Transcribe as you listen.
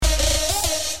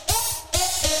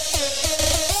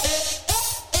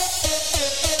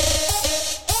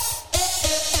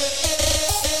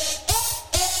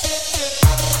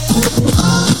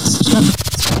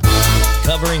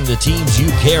teams you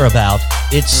care about.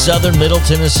 It's Southern Middle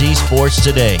Tennessee Sports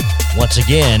Today. Once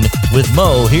again, with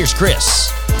Mo, here's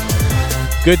Chris.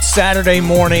 Good Saturday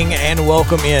morning and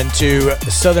welcome into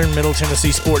Southern Middle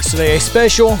Tennessee Sports Today, a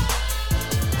special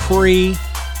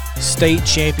pre-state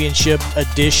championship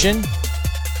edition.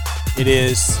 It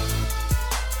is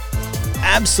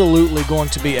absolutely going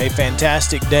to be a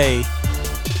fantastic day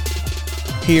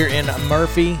here in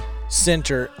Murphy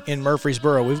Center in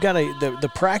Murfreesboro. We've got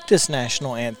the practice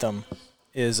national anthem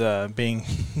is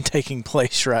taking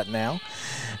place right now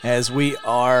as we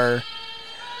are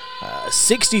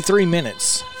 63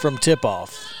 minutes from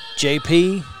tip-off.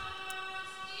 JP,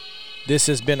 this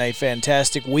has been a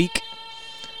fantastic week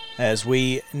as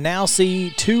we now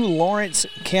see two Lawrence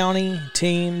County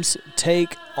teams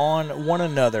take on one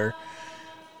another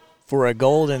for a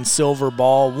gold and silver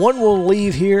ball. One will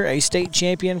leave here a state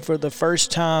champion for the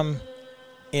first time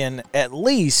in at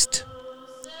least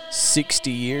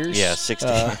 60 years. Yeah,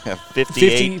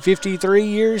 58. 53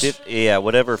 years?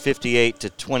 Whatever, 58 to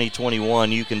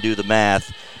 2021, you can do the math.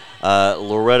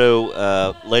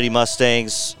 Loretto Lady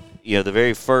Mustangs, the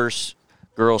very first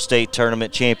girls state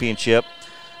tournament championship.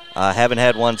 Haven't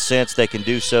had one since. They can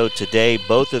do so today.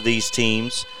 Both of these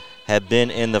teams have been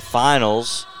in the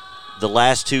finals the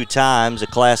last two times the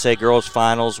Class A girls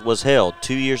finals was held.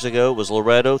 2 years ago it was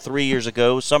Loretto, 3 years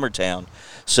ago Summertown.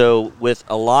 So with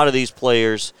a lot of these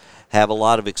players have a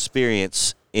lot of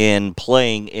experience in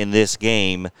playing in this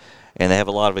game, and they have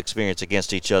a lot of experience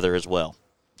against each other as well.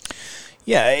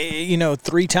 Yeah,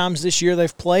 3 times this year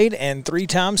they've played, and 3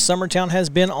 times Summertown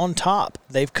has been on top.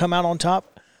 They've come out on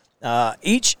top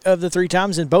each of the 3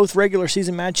 times in both regular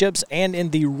season matchups and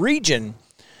in the region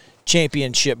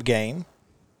championship game.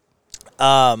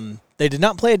 They did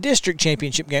not play a district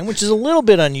championship game, which is a little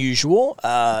bit unusual.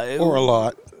 Or a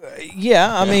lot.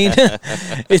 Yeah, I mean,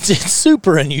 it's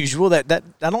super unusual. That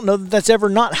I don't know that that's ever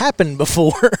not happened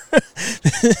before.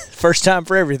 First time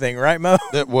for everything, right, Mo?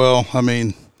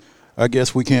 I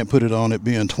guess we can't put it on it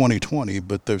being 2020,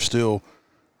 but there's still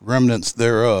remnants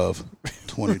thereof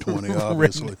 2020,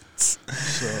 obviously. So.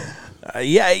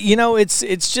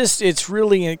 It's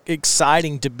really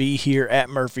exciting to be here at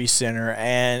Murphy Center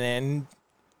and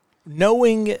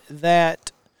knowing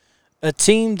that a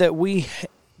team that we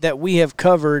have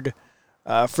covered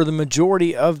for the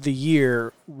majority of the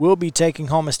year will be taking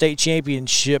home a state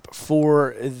championship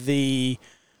for the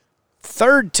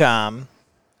 3rd time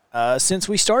since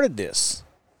we started this.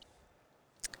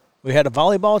 We had a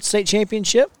volleyball state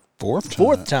championship.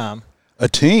 4th time. A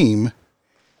team.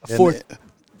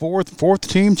 Fourth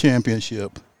team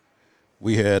championship.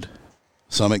 We had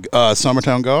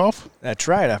Summertown Golf. That's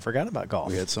right. I forgot about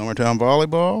golf. We had Summertown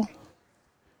Volleyball.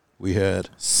 We had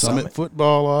Summit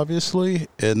Football, obviously.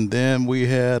 And then we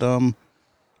had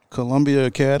Columbia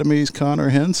Academy's Connor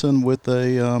Henson with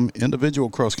a individual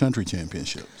cross-country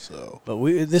championship. But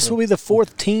this will be the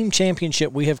 4th team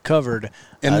championship we have covered.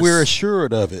 And we're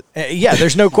assured of it.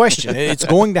 There's no question. It's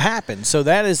going to happen. So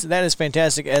that is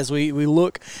fantastic as we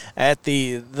look at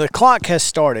the clock has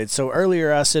started. So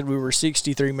earlier I said we were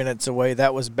 63 minutes away.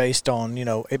 That was based on,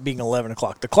 it being 11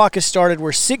 o'clock. The clock has started.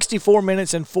 We're 64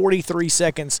 minutes and 43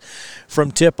 seconds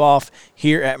from tip-off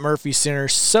here at Murphy Center.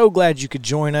 So glad you could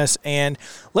join us. And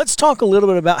let's talk a little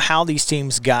bit about how these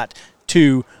teams got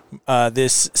to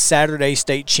this Saturday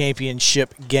state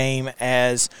championship game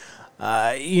as,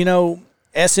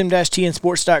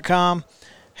 SM-TNsports.com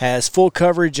has full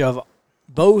coverage of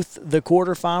both the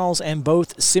quarterfinals and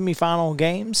both semifinal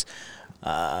games.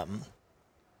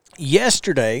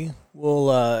 Yesterday,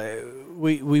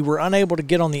 we were unable to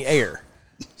get on the air.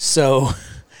 So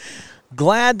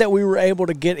glad that we were able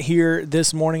to get here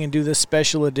this morning and do this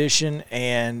special edition.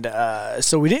 And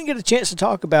so we didn't get a chance to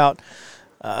talk about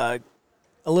a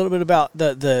little bit about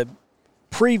the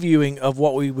previewing of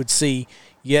what we would see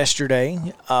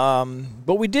yesterday.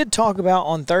 But we did talk about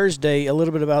on Thursday a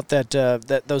little bit about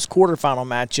those quarterfinal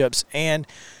matchups. And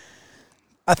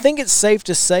I think it's safe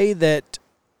to say that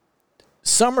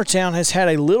Summertown has had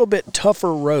a little bit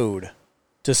tougher road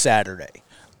to Saturday.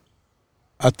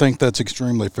 I think that's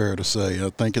extremely fair to say.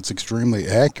 I think it's extremely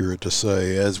accurate to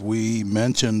say, as we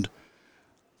mentioned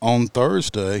on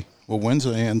Thursday,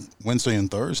 Wednesday and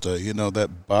Thursday,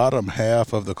 that bottom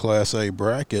half of the Class A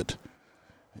bracket,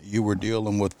 you were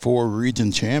dealing with 4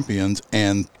 region champions,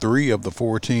 and 3 of the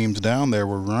 4 teams down there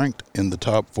were ranked in the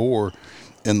top 4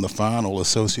 in the final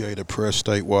Associated Press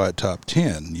statewide top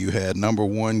 10. You had number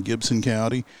 1 Gibson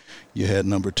County, you had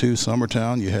number 2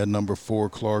 Summertown, you had number 4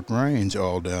 Clark Range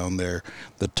all down there.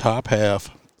 The top half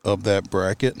of that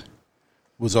bracket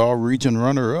was all region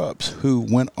runner-ups who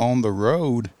went on the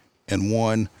road and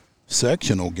won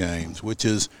sectional games, which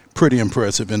is pretty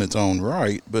impressive in its own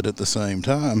right, but at the same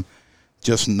time,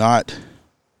 just not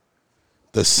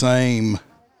the same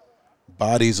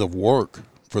bodies of work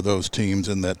for those teams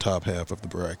in that top half of the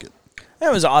bracket.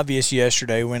 That was obvious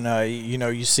yesterday when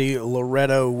you see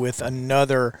Loretto with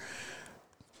another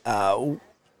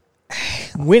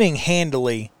winning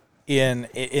handily in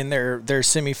their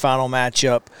semifinal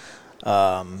matchup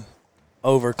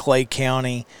over Clay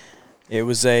County. It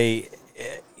was a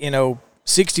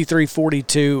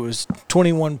 63-42. It was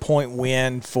 21-point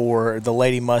win for the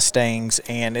Lady Mustangs,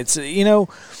 and it's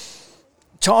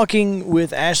talking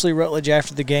with Ashley Rutledge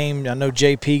after the game. I know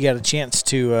JP got a chance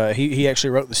to he actually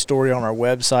wrote the story on our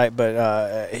website,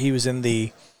 but he was in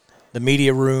the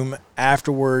media room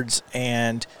afterwards,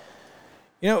 and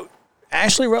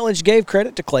Ashley Rutledge gave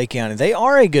credit to Clay County. They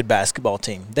are a good basketball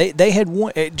team. They had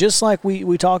won, just like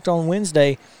we talked on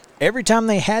Wednesday. Every time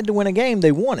they had to win a game,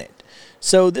 they won it.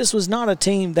 So this was not a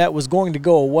team that was going to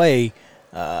go away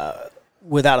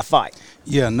without a fight.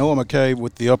 Yeah, Noah McCabe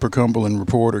with the Upper Cumberland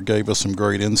Reporter gave us some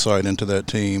great insight into that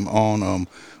team on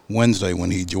Wednesday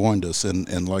when he joined us.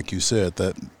 And like you said,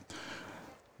 that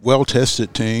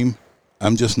well-tested team,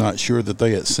 I'm just not sure that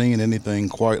they had seen anything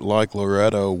quite like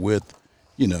Loretto with,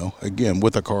 again,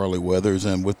 with the Carly Weathers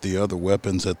and with the other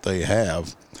weapons that they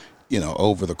have,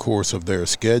 over the course of their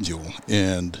schedule.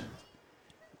 And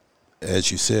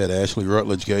as you said, Ashley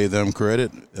Rutledge gave them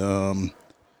credit.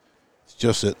 It's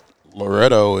just that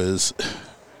Loretto is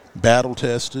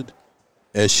battle-tested,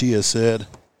 as she has said,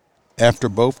 after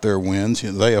both their wins.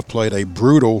 They have played a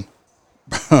brutal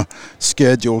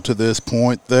schedule to this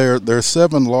point. Their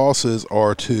 7 losses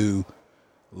are to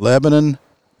Lebanon,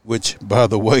 which, by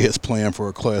the way, is playing for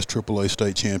a Class AAA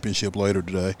state championship later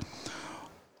today,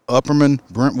 Upperman,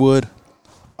 Brentwood,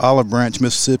 Olive Branch,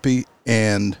 Mississippi,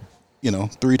 and,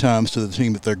 3 times to the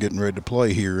team that they're getting ready to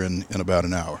play here in about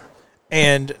an hour.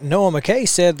 And Noah McKay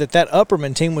said that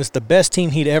Upperman team was the best team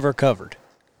he'd ever covered.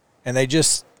 And they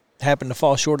just happened to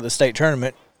fall short of the state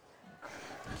tournament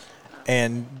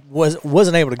and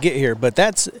wasn't able to get here. But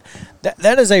that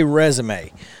is a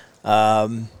resume.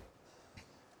 That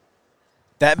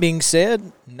being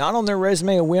said, not on their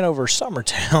resume a win over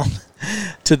Summertown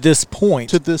to this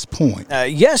point.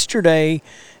 Yesterday,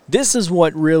 this is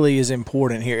what really is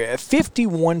important here.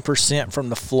 51% from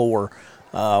the floor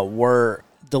were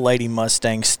the Lady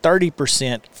Mustangs,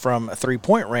 30% from a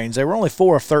three-point range. They were only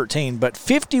 4 of 13, but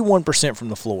 51% from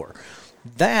the floor.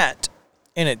 That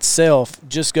in itself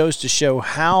just goes to show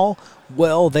how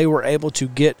well they were able to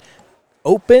get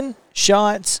open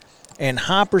shots and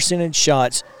high percentage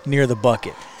shots near the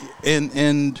bucket.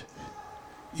 And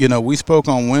we spoke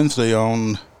on Wednesday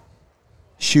on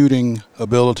shooting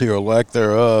ability or lack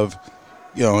thereof,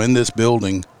 in this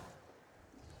building.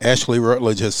 Ashley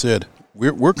Rutledge has said,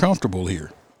 we're comfortable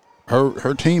here.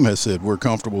 Her team has said we're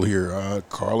comfortable here.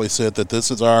 Carly said that this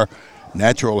is our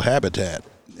natural habitat,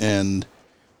 and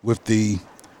with the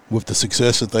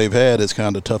success that they've had, it's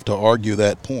kind of tough to argue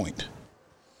that point.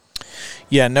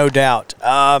 Yeah, no doubt.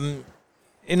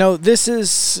 This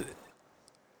is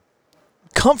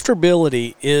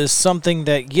comfortability is something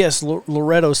that, yes,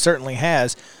 Loretto certainly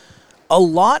has. A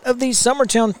lot of these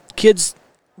Summertown kids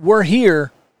were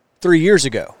here 3 years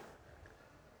ago.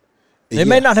 They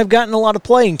may not have gotten a lot of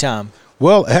playing time.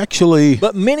 Well, actually,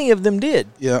 but many of them did.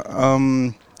 Yeah.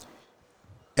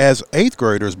 As 8th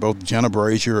graders, both Jenna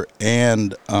Brazier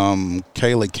and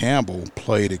Kaylee Campbell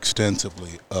played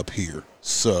extensively up here.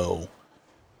 So,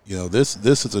 this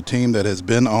is a team that has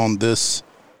been on this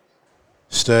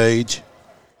stage.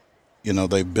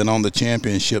 They've been on the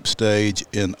championship stage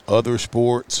in other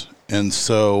sports. And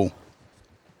so,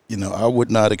 I would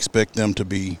not expect them to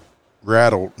be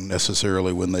rattled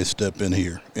necessarily when they step in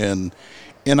here. And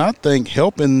I think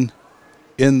helping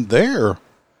in their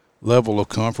level of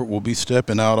comfort will be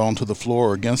stepping out onto the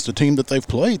floor against a team that they've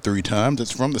played 3 times.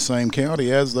 It's from the same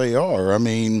county as they are. I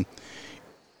mean,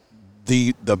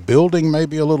 the building may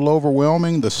be a little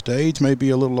overwhelming, the stage may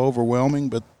be a little overwhelming,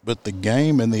 but the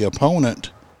game and the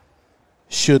opponent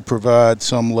should provide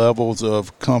some levels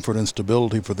of comfort and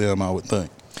stability for them, I would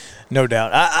think. No doubt.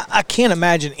 I can't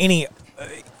imagine any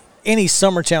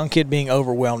Summertown kid being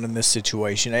overwhelmed in this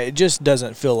situation. It just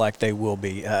doesn't feel like they will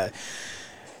be.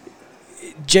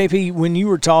 JP, when you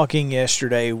were talking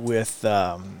yesterday with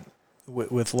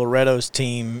Loretto's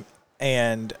team,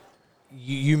 and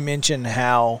you mentioned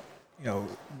how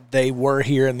they were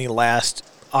here in the last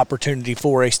opportunity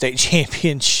for a state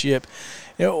championship,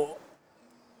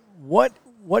 what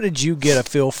did you get a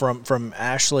feel from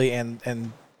Ashley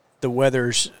and the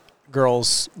Weathers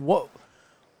girls?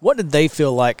 What did they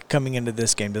feel like coming into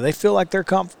this game? Do they feel like they're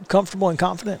comfortable and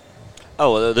confident?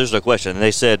 Oh, there's no question. And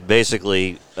they said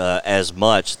basically as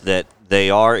much that they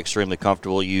are extremely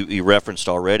comfortable. You referenced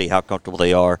already how comfortable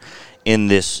they are in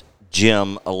this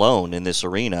gym alone, in this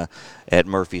arena at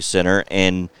Murphy Center.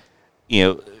 And,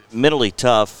 mentally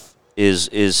tough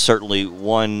is certainly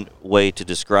one way to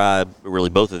describe really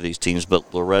both of these teams,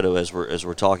 but Loretto as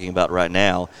we're talking about right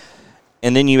now.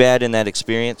 And then you add in that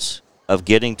experience of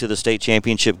getting to the state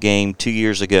championship game 2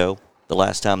 years ago, the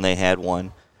last time they had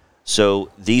one. So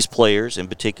these players, in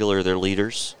particular their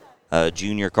leaders,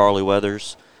 junior Carly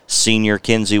Weathers, senior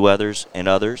Kinsey Weathers, and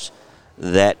others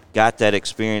that got that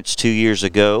experience 2 years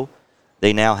ago,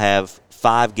 they now have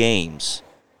 5 games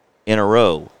in a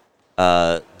row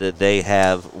that they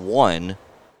have won,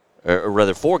 or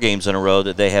rather 4 games in a row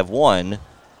that they have won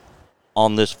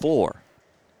on this floor.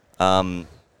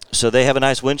 So they have a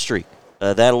nice win streak.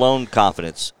 That alone,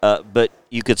 confidence. But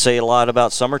you could say a lot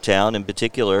about Summertown in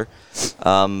particular.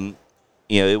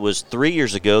 It was 3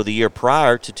 years ago, the year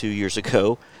prior to 2 years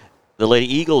ago, the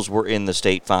Lady Eagles were in the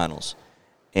state finals.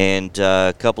 And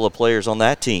a couple of players on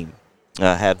that team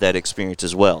have that experience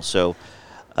as well. So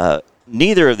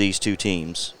neither of these two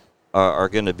teams are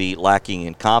going to be lacking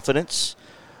in confidence,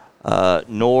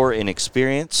 nor in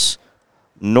experience,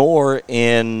 nor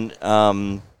in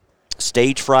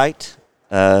stage fright.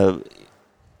 And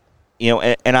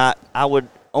I would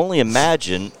only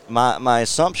imagine, my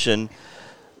assumption,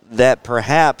 that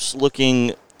perhaps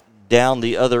looking down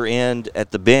the other end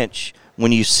at the bench,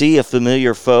 when you see a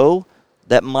familiar foe,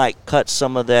 that might cut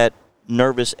some of that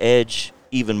nervous edge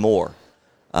even more.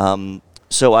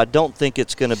 So I don't think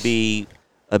it's going to be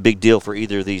a big deal for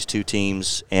either of these two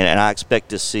teams, and I expect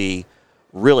to see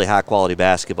really high-quality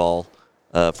basketball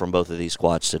from both of these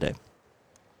squads today.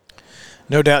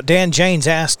 No doubt. Dan Janes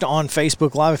asked on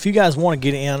Facebook Live, if you guys want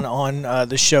to get in on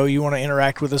the show, you want to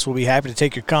interact with us, we'll be happy to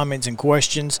take your comments and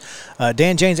questions.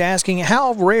 Dan Janes asking,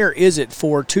 how rare is it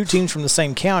for two teams from the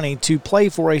same county to play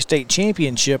for a state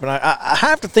championship? And I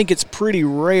have to think it's pretty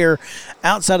rare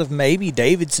outside of maybe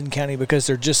Davidson County because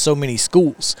there are just so many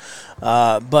schools.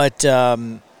 But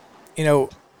as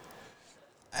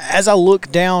I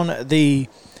look down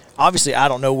obviously, I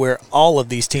don't know where all of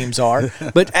these teams are,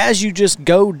 but as you just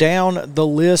go down the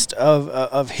list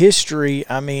of history,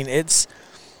 I mean, it's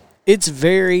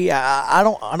very. I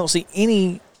don't see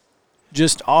any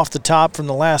just off the top from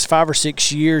the last 5 or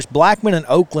 6 years. Blackman and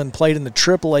Oakland played in the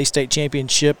AAA state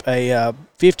championship, a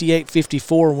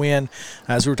 58-54 win.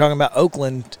 As we were talking about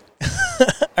Oakland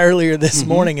earlier this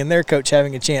morning, and their coach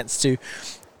having a chance to.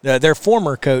 Their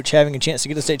former coach having a chance to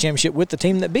get a state championship with the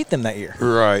team that beat them that year.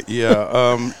 Right,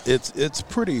 yeah. It's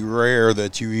pretty rare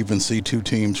that you even see two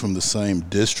teams from the same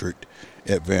district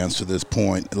advance to this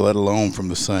point, let alone from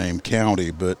the same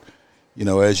county. But,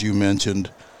 as you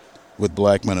mentioned, with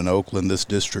Blackman and Oakland, this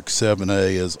District 7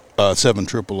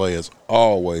 AAA is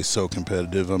always so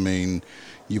competitive. I mean,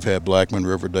 you've had Blackman,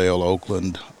 Riverdale,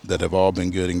 Oakland that have all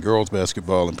been good in girls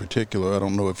basketball in particular. I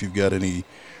don't know if you've got any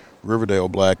Riverdale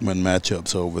Blackman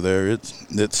matchups over there.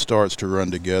 It starts to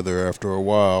run together after a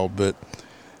while, but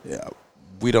yeah,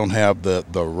 we don't have the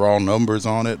raw numbers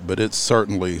on it, but it's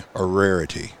certainly a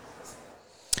rarity.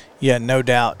 Yeah, no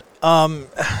doubt.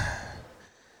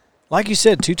 Like you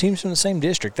said, two teams from the same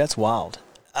district. That's wild.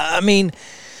 I mean,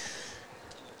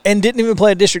 and didn't even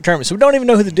play a district tournament, so we don't even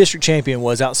know who the district champion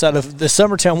was outside of the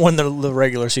Summertown won the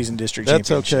regular season district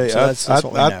championship. Okay. So that's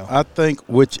what we know. I think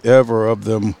whichever of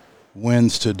them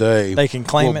wins today, they can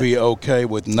claim will be okay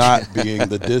with not being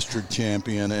the district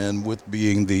champion and with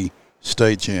being the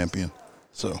state champion.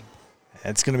 So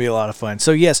it's going to be a lot of fun.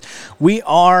 So, yes, we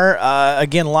are,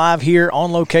 again, live here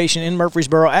on location in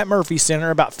Murfreesboro at Murphy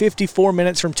Center, about 54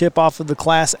 minutes from tip-off of the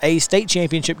Class A state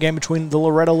championship game between the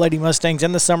Loretto Lady Mustangs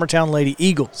and the Summertown Lady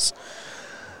Eagles.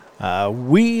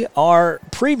 We are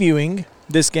previewing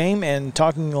this game and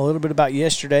talking a little bit about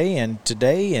yesterday and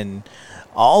today and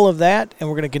all of that, and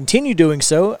we're going to continue doing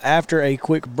so after a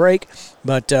quick break.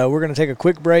 But we're going to take a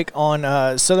quick break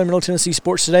on Southern Middle Tennessee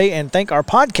Sports Today and thank our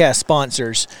podcast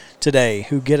sponsors today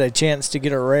who get a chance to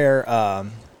get a rare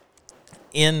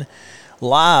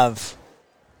in-live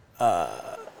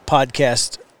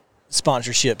podcast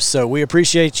sponsorships. So we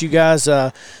appreciate you guys.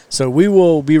 So we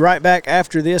will be right back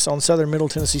after this on Southern Middle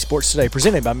Tennessee Sports Today,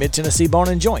 presented by Mid-Tennessee Bone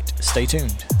and Joint. Stay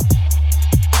tuned.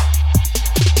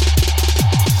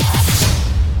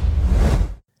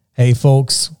 Hey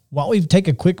folks, while we take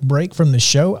a quick break from the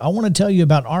show, I want to tell you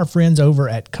about our friends over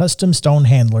at Custom Stone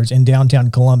Handlers in downtown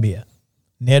Columbia.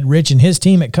 Ned Rich and his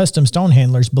team at Custom Stone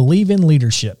Handlers believe in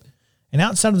leadership. And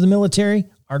outside of the military,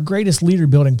 our greatest leader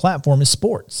building platform is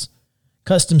sports.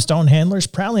 Custom Stone Handlers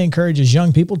proudly encourages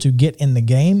young people to get in the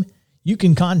game, You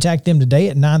can contact them today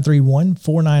at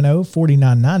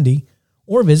 931-490-4990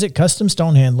 or visit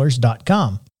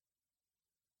CustomStonehandlers.com.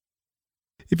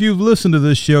 If you've listened to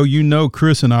this show, you know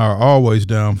Chris and I are always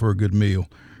down for a good meal.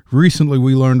 Recently,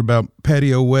 we learned about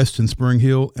Patio West in Spring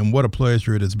Hill, and what a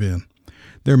pleasure it has been.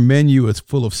 Their menu is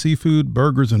full of seafood,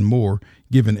 burgers, and more,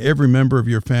 giving every member of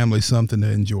your family something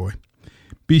to enjoy.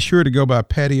 Be sure to go by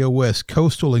Patio West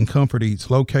Coastal and Comfort Eats,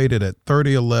 located at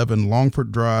 3011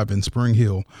 Longford Drive in Spring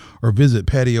Hill, or visit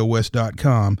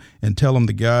PatioWest.com and tell them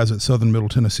the guys at Southern Middle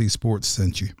Tennessee Sports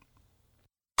sent you.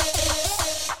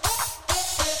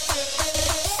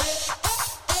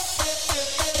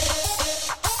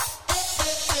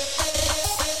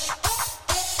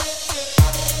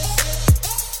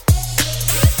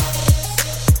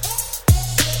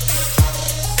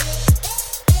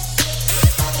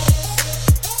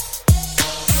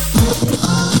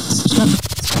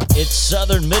 It's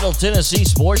Southern Middle Tennessee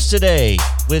Sports Today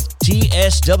with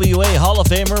TSWA Hall of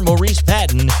Famer Maurice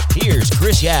Patton. Here's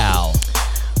Chris Yao.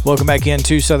 Welcome back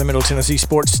into Southern Middle Tennessee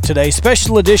Sports Today.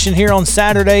 Special edition here on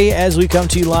Saturday as we come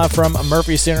to you live from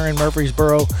Murphy Center in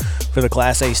Murfreesboro for the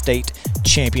Class A State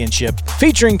Championship,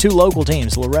 featuring two local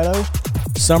teams, Loretto,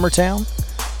 Summertown.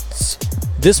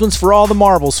 This one's for all the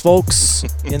marbles, folks,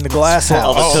 in the glass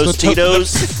house. All the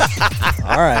Tostitos.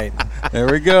 All right.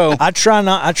 There we go. I try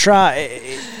not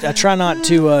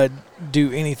to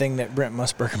do anything that Brent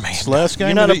Musburger made. Last game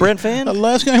You're not a Brent fan?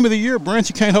 Last game of the year, Brent,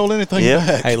 you can't hold anything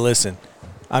back. Hey, listen,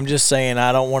 I'm just saying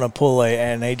I don't want to pull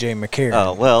an AJ McCarron.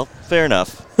 Oh, well, fair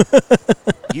enough.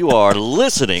 You are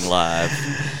listening live.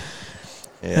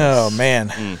 Yes. Oh,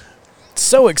 man.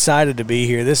 So excited to be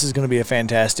here. This is going to be a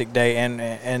fantastic day.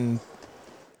 And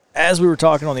as we were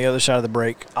talking on the other side of the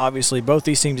break, obviously both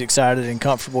these teams excited and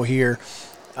comfortable here.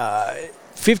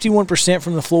 51%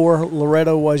 from the floor,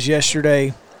 Loretto was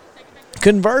yesterday.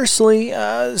 Conversely,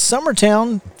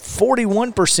 Summertown,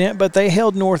 41%, but they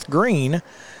held North Green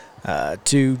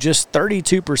to just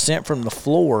 32% from the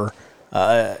floor.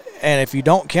 And if you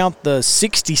don't count the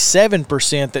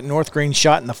 67% that North Green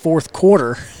shot in the fourth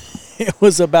quarter, it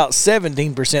was about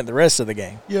 17% the rest of the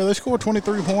game. Yeah, they scored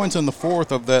 23 points in the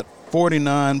fourth of that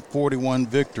 49-41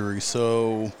 victory.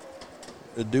 So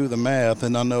do the math,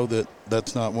 and I know that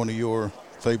that's not one of your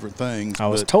favorite things. I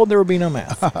was told there would be no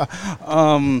math.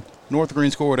 North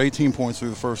Green scored 18 points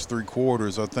through the first three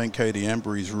quarters. I think Katie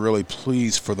Embry's really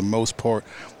pleased for the most part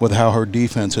with how her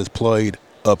defense has played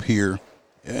up here,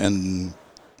 and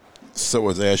so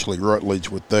is Ashley Rutledge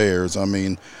with theirs. I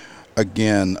mean,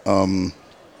 again,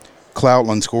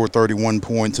 Cloutland scored 31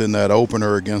 points in that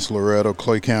opener against Loretto.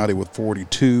 Clay County with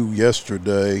 42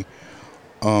 yesterday.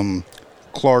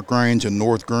 Clark Range and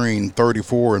North Green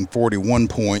 34 and 41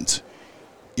 points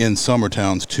in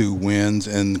Summertown's two wins,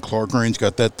 and Clark Range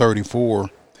got that 34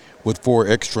 with 4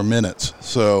 extra minutes.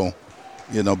 So,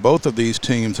 you know, both of these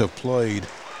teams have played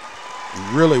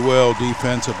really well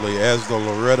defensively as the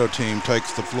Loretto team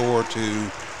takes the floor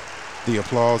to the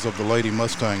applause of the Lady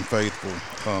Mustang faithful.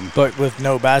 But with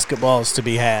no basketballs to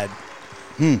be had.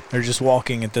 They're just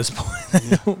walking at this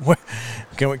point.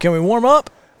 Can we warm up?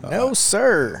 No,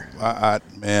 sir.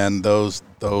 Man, those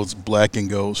black and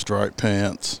gold striped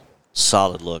pants.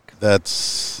 Solid look.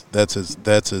 That's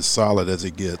as solid as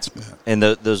it gets, man. And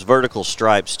those vertical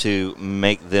stripes, too,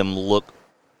 make them look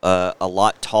a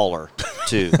lot taller,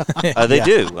 too. They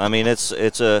do. I mean,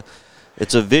 it's a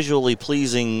visually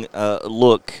pleasing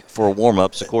look for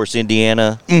warm-ups. Of course,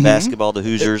 Indiana basketball, the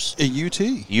Hoosiers. UT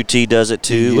does it,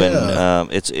 too, yeah.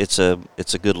 and it's a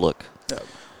good look.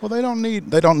 Well, they don't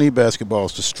need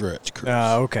basketballs to stretch, Chris.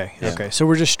 Okay. Yeah. Okay. So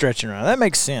we're just stretching around. That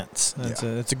makes sense.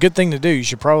 It's a good thing to do. You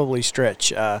should probably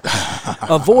stretch.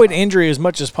 Avoid injury as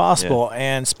much as possible. Yeah.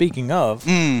 And speaking of,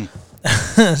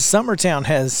 Summertown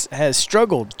has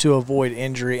struggled to avoid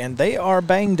injury, and they are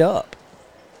banged up.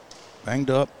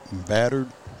 Banged up, battered,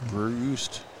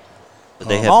 bruised.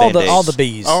 They have all the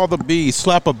B's. All the B's.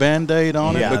 Slap a Band-Aid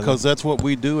on it because that's what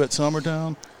we do at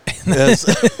Summertown.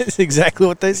 That's exactly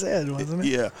what they said, wasn't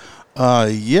it?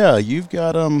 Yeah. You've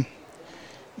got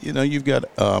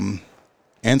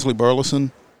Ansley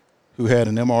Burleson, who had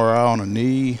an MRI on a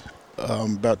knee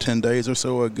about 10 days or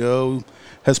so ago,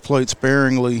 has played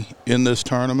sparingly in this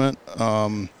tournament.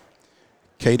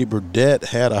 Katie Burdett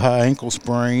had a high ankle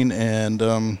sprain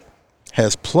and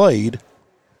has played,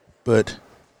 but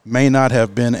may not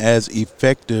have been as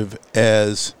effective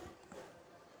as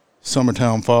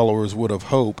Summertown followers would have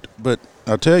hoped. But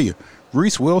I'll tell you,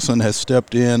 Reese Wilson has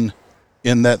stepped in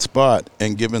that spot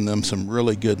and given them some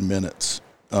really good minutes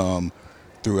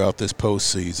throughout this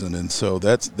postseason. And so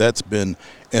that's been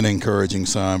an encouraging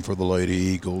sign for the Lady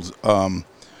Eagles.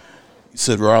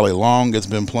 said Riley Long has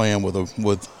been playing with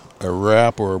a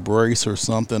wrap or a brace or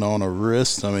something on a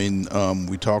wrist. I mean,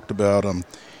 we talked about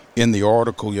in the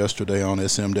article yesterday on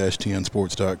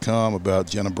sm-tnsports.com about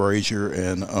Jenna Brazier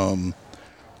and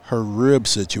her rib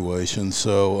situation.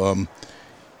 So,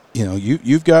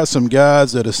 you've got some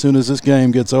guys that as soon as this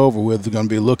game gets over with, they're going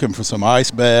to be looking for some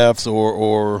ice baths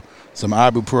or some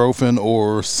ibuprofen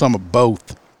or some of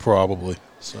both, probably.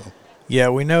 So. Yeah,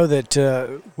 we know that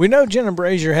Jenna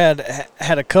Brazier had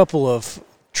a couple of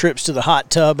trips to the hot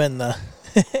tub and the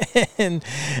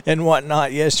and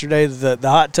whatnot yesterday, the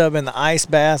hot tub and the ice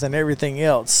bath and everything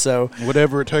else. So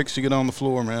whatever it takes to get on the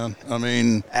floor, man. I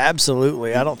mean,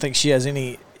 absolutely. I don't think she has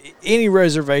any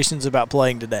reservations about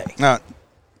playing today.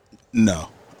 No.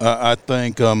 I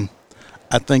think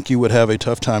you would have a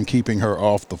tough time keeping her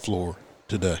off the floor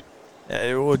today.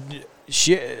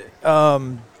 She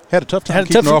had a tough time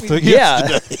keeping her off the floor.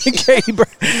 Yeah.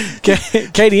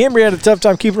 Katie Embry had a tough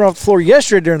time keeping her off the floor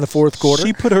yesterday during the fourth quarter.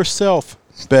 She put herself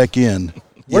back in.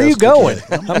 Where are you going?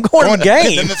 I'm going to the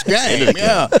game. In this game,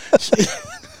 yeah.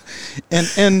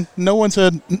 And no one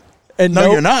said,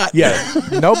 no, you're not. Yeah,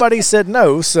 nobody said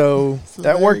no, so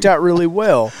that worked out really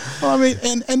well. Well, I mean,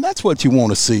 and that's what you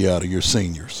want to see out of your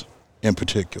seniors in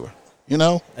particular,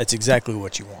 That's exactly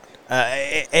what you want.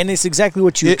 And it's exactly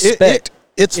what you expect.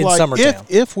 It's in like Summertown.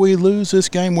 if we lose this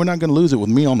game, we're not going to lose it with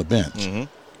me on the bench. Mm-hmm.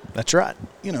 That's right.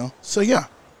 So yeah,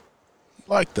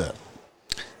 like that.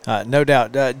 No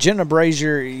doubt. Jenna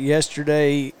Brazier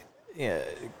yesterday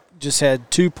just had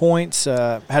 2 points,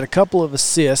 had a couple of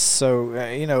assists. So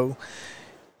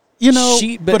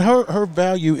but her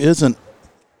value isn't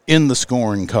in the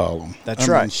scoring column. That's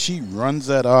right. I mean, she runs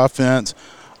that offense.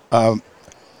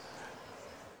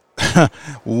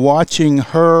 Watching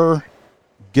her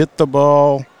get the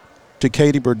ball to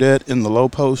Katie Burdett in the low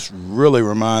post really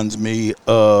reminds me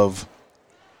of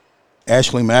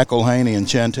Ashley McElhaney and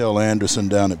Chantel Anderson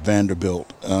down at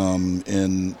Vanderbilt.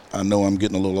 And I know I'm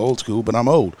getting a little old school, but I'm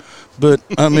old. But,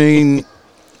 I mean,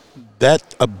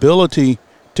 that ability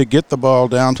to get the ball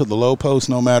down to the low post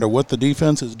no matter what the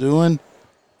defense is doing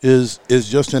is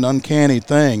just an uncanny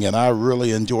thing. And I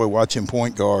really enjoy watching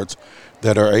point guards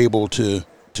that are able to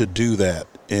do that.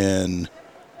 And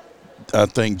I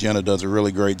think Jenna does a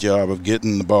really great job of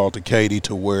getting the ball to Katie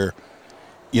to where,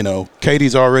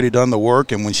 Katie's already done the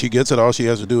work, and when she gets it, all she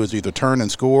has to do is either turn and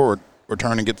score or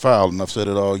turn and get fouled, and I've said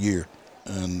it all year.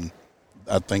 And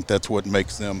I think that's what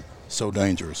makes them so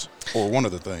dangerous, or one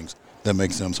of the things that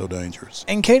makes them so dangerous.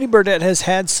 And Katie Burdett has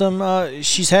had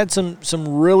she's had some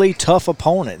really tough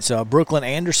opponents. Brooklyn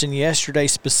Anderson yesterday,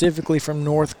 specifically from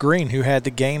North Green, who had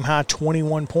the game-high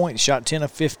 21 points, shot 10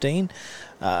 of 15.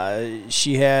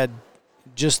 She had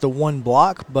just the one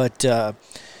block, but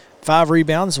 5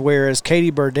 rebounds, whereas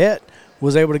Katie Burdett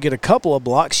was able to get a couple of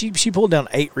blocks. She pulled down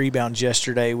 8 rebounds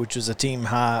yesterday, which was a team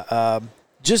high,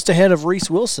 just ahead of Reese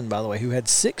Wilson, by the way, who had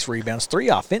 6 rebounds, 3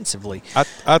 offensively. I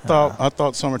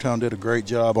thought Summertown did a great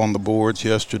job on the boards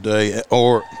yesterday,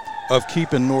 or of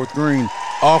keeping North Green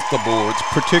off the boards,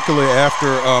 particularly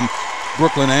after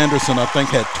Brooklyn Anderson, I think,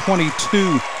 had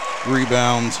 22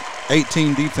 rebounds,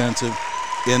 18 defensive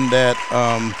in that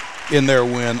in their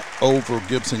win over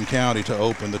Gibson County to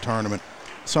open the tournament.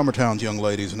 Summertown's young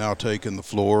ladies now taking the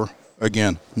floor.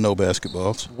 Again, no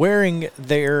basketballs. Wearing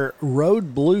their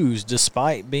road blues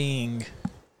despite being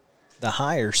the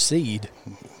higher seed.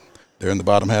 They're in the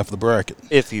bottom half of the bracket.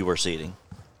 If you were seeding.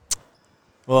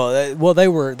 Well, they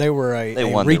were a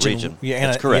won region. the region. Yeah,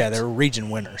 that's correct. Yeah, they were region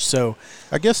winners. So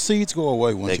I guess seeds go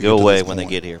away once they you go get away to this when point.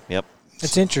 they get here. Yep.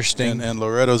 It's interesting. And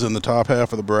Loretto's in the top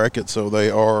half of the bracket, so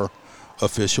they are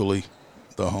officially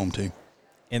the home team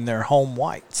in their home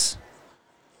whites.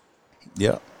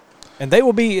 Yeah. And they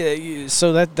will be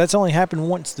so that's only happened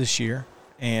once this year,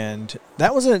 and I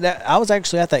was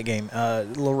actually at that game.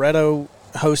 Loretto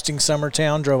hosting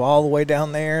Summertown, drove all the way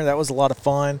down there. That was a lot of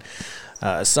fun.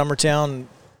 Summertown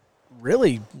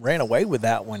really ran away with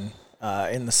that one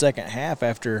in the second half.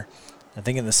 After I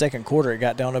think in the second quarter it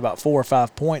got down to about 4 or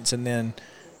 5 points, and then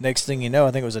next thing you know,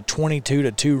 I think it was a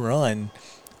 22-2 run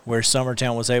where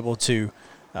Summertown was able to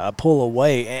pull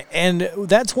away. And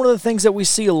that's one of the things that we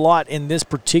see a lot in this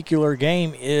particular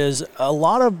game is a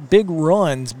lot of big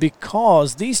runs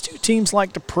because these two teams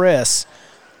like to press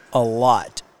a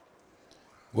lot.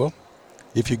 Well,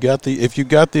 if you got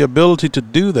the ability to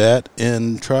do that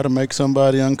and try to make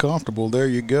somebody uncomfortable, there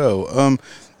you go.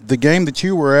 The game that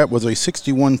you were at was a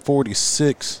 61-46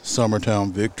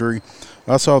 Summertown victory.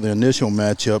 I saw the initial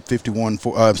matchup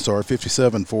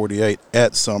 57-48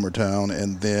 at Summertown,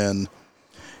 and then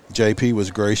JP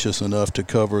was gracious enough to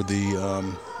cover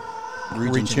the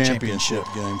region championship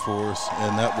game for us,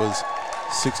 and that was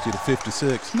 60 to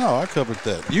 56. No, I covered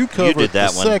that. You covered did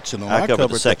that the one. sectional. I covered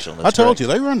the sectional. I That's told correct. you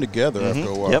they run together after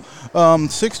a while. Yep.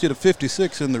 60 to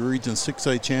 56 in the Region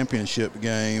 6A championship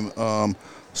game.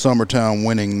 Summertown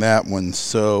winning that one.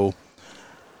 So,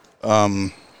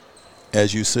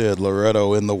 as you said,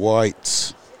 Loretto in the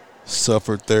whites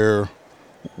suffered their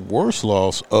worst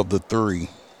loss of the three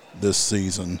this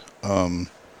season.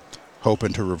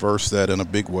 Hoping to reverse that in a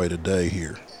big way today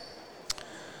here.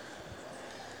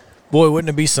 Boy, wouldn't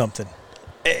it be something?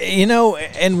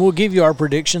 And we'll give you our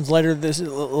predictions later in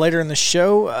the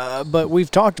show. But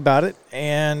we've talked about it,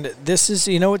 and this is,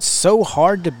 it's so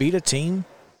hard to beat a team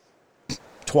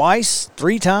twice,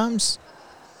 3 times,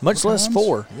 much less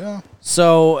 4. Yeah.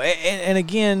 So, and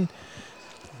again,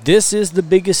 this is the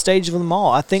biggest stage of them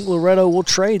all. I think Loretto will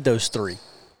trade those 3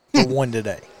 for one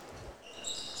today.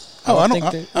 I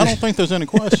don't think there's any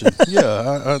question.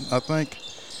 Yeah, I think.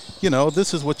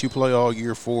 This is what you play all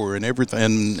year for, and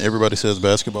everything. Everybody says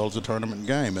basketball is a tournament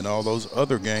game, and all those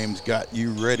other games got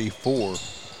you ready for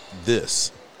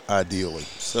this, ideally.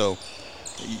 So,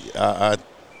 I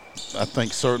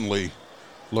think certainly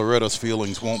Loretto's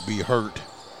feelings won't be hurt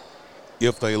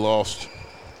if they lost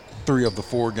 3 of the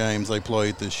 4 games they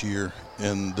played this year,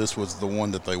 and this was the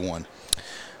one that they won.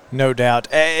 No doubt.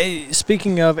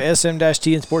 Speaking of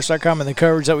SM-TNsports.com and the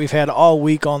coverage that we've had all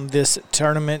week on this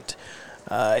tournament,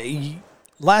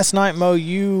 last night, Mo,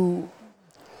 you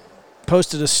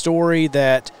posted a story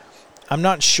that I'm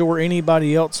not sure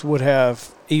anybody else would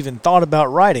have even thought about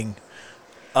writing.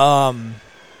 But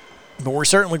we're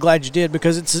certainly glad you did,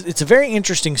 because it's a very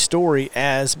interesting story,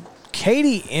 as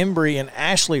Katie Embry and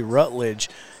Ashley Rutledge,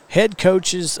 head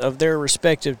coaches of their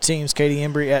respective teams, Katie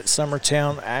Embry at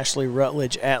Summertown, Ashley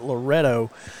Rutledge at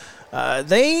Loretto,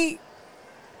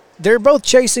 they're both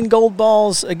chasing gold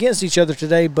balls against each other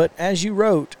today, but as you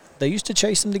wrote, they used to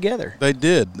chase them together. They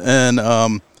did. And,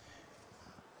 I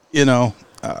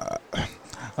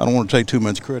don't want to take too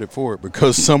much credit for it,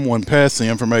 because someone passed the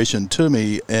information to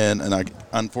me, and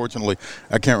unfortunately,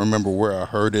 I can't remember where I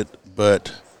heard it,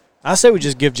 but I say we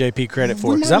just give JP credit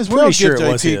for it, because I'm pretty sure it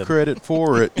was him. Credit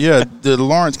for it. Yeah, the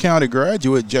Lawrence County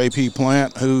graduate, JP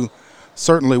Plant, who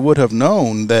certainly would have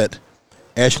known that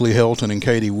Ashley Helton and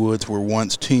Katie Woods were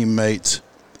once teammates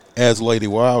as Lady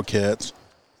Wildcats,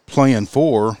 playing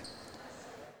for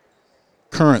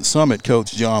current Summit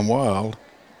coach John Wild.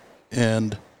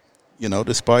 And,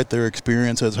 despite their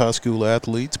experience as high school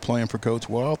athletes playing for Coach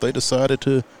Wild, they decided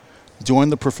to join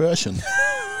the profession.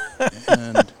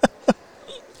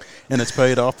 And it's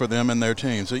paid off for them and their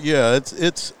team. So, yeah,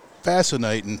 it's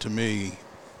fascinating to me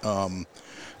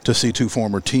to see 2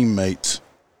 former teammates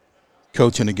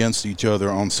coaching against each other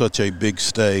on such a big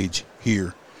stage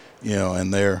here,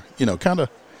 and they're, kind of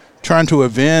trying to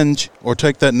avenge or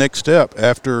take that next step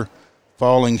after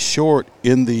falling short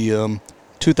in the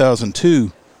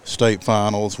 2002 state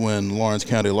finals when Lawrence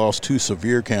County lost to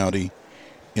Sevier County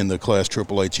in the Class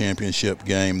AAA championship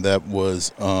game. That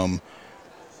was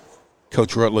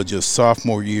Coach Rutledge's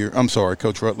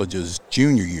Coach Rutledge's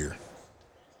junior year,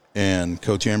 and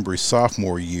Coach Embry's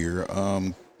sophomore year.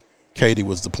 Katie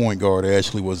was the point guard.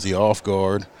 Ashley was the off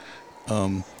guard.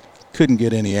 Couldn't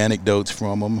get any anecdotes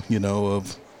from them,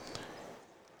 of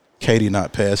Katie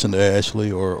not passing to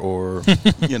Ashley or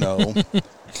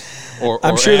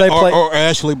I'm sure they play or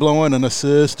Ashley blowing an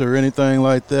assist or anything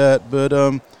like that. But,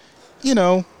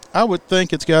 I would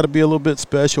think it's got to be a little bit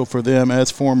special for them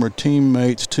as former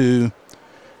teammates to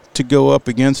go up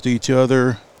against each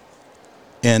other,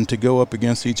 and to go up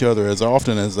against each other as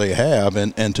often as they have,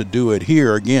 and to do it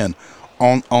here again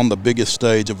on the biggest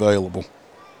stage available.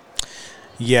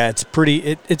 Yeah, it's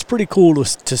pretty cool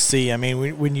to see. I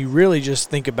mean, when you really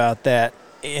just think about that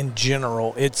in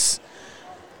general, it's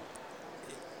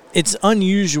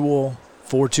unusual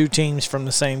for 2 teams from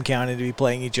the same county to be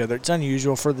playing each other. It's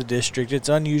unusual for the district. It's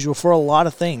unusual for a lot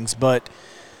of things, but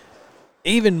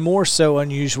even more so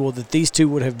unusual that these 2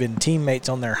 would have been teammates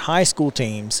on their high school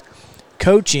teams,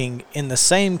 coaching in the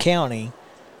same county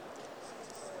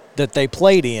that they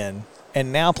played in,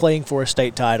 and now playing for a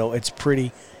state title. It's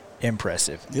pretty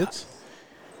impressive. It's,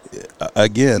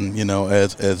 again,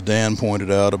 as Dan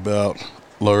pointed out about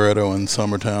Loretto and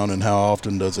Summertown and how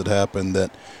often does it happen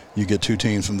that you get 2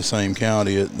 teams from the same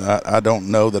county. I don't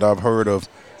know that I've heard of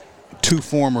 2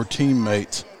 former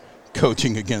teammates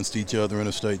coaching against each other in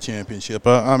a state championship.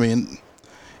 I mean,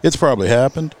 it's probably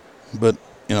happened, but,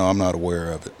 I'm not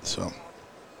aware of it. So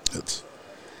it's.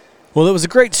 Well, it was a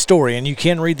great story, and you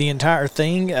can read the entire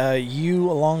thing. You,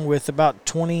 along with about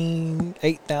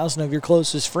 28,000 of your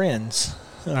closest friends,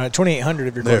 2,800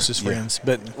 of your closest friends.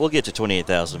 But we'll get to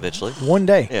 28,000 eventually. One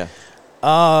day. Yeah.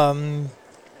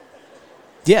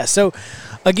 Yeah, so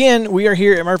again, we are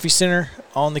here at Murphy Center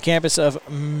on the campus of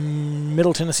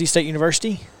Middle Tennessee State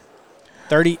University.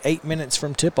 38 minutes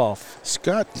from tip-off.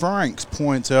 Scott Franks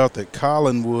points out that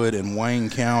Collinwood and Wayne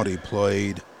County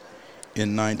played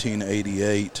in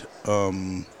 1988.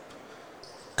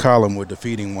 Collinwood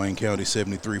defeating Wayne County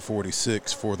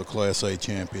 73-46 for the Class A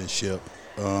championship.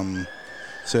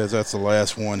 Says that's the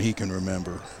last one he can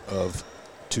remember of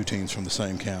two teams from the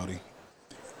same county.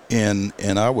 And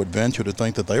I would venture to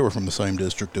think that they were from the same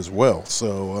district as well.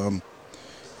 So,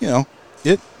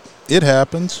 it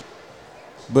happens,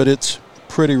 but it's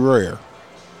pretty rare.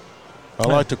 I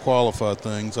like to qualify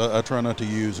things. I try not to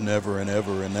use never and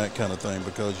ever and that kind of thing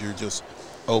because you're just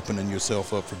opening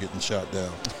yourself up for getting shot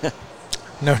down.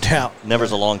 No doubt.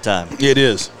 Never's a long time. It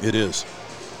is.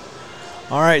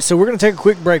 All right, so we're going to take a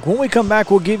quick break. When we come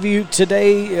back, we'll give you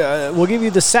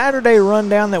the Saturday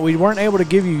rundown that we weren't able to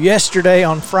give you yesterday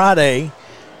on Friday,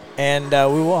 and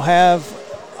we will have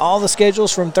all the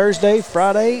schedules from Thursday,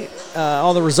 Friday,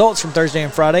 all the results from Thursday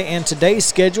and Friday, and today's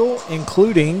schedule,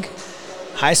 including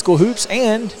high school hoops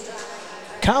and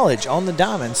college on the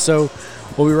diamond. So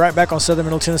we'll be right back on Southern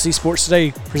Middle Tennessee Sports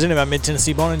Today, presented by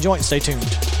Mid-Tennessee Bone and Joint. Stay tuned.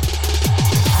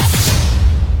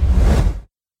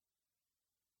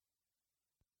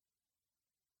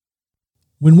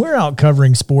 When we're out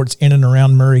covering sports in and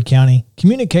around Maury County,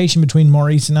 communication between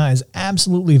Maurice and I is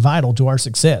absolutely vital to our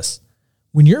success.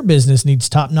 When your business needs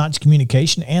top-notch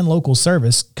communication and local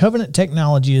service, Covenant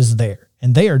Technology is there,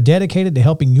 and they are dedicated to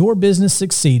helping your business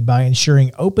succeed by ensuring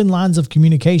open lines of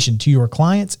communication to your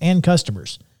clients and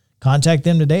customers. Contact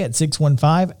them today at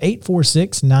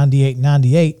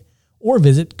 615-846-9898 or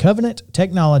visit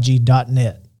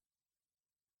covenanttechnology.net.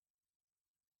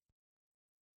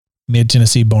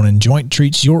 Mid-Tennessee Bone and Joint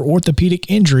treats your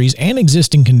orthopedic injuries and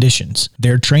existing conditions.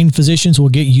 Their trained physicians will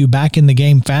get you back in the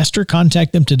game faster.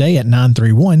 Contact them today at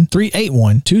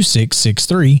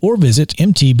 931-381-2663 or visit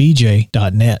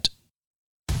mtbj.net.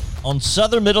 On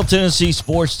Southern Middle Tennessee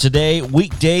Sports Today,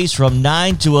 weekdays from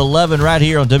 9 to 11 right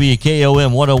here on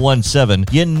WKOM 1017.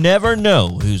 You never know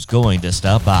who's going to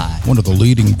stop by. One of the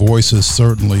leading voices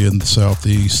certainly in the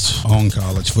Southeast on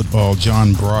college football,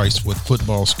 John Bryce with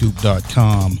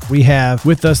footballscoop.com. We have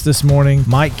with us this morning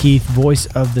Mike Keith, voice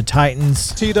of the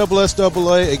Titans.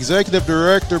 TSSAA Executive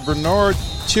Director Bernard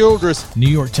Childress. New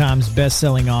York Times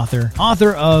best-selling author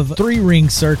of Three Ring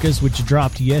Circus, which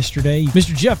dropped yesterday.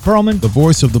 Mr. Jeff Pearlman. The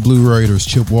voice of the Blue Raiders,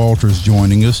 Chip Walters,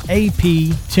 joining us.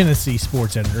 AP Tennessee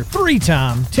sports editor,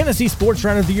 three-time Tennessee Sports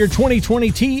Writer of the Year 2020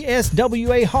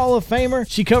 TSWA Hall of Famer.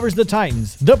 She covers the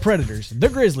Titans, the Predators, the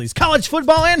Grizzlies, college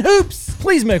football, and hoops.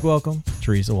 Please make welcome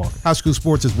Teresa Walker. High school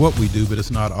sports is what we do, but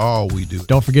it's not all we do.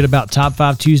 Don't forget about Top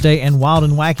 5 Tuesday and Wild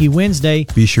and Wacky Wednesday.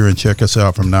 Be sure and check us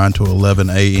out from 9 to 11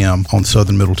 a.m. on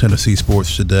Southern Middle Tennessee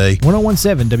Sports Today.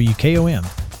 1017 WKOM.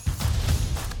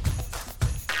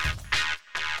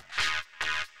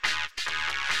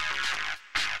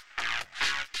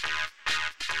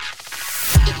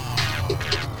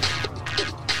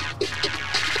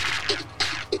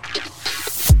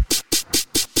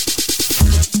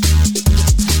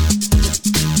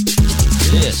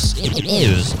 This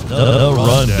is the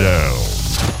Rundown.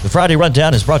 The Friday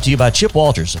Rundown is brought to you by Chip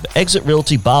Walters of Exit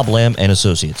Realty Bob Lamb and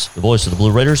Associates. The voice of the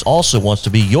Blue Raiders also wants to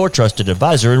be your trusted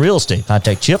advisor in real estate.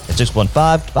 Contact Chip at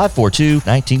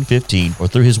 615-542-1915 or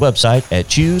through his website at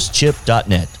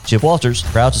choosechip.net. Chip Walters,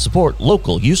 proud to support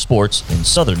local youth sports in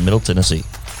Southern Middle Tennessee.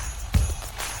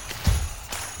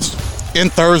 In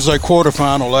Thursday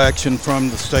quarterfinal action from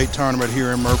the state tournament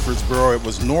here in Murfreesboro, it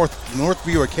was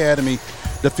Northview Academy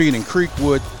defeating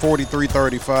Creekwood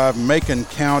 43-35, Macon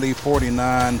County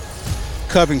 49,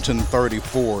 Covington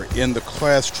 34. In the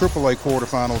Class AAA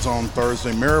quarterfinals on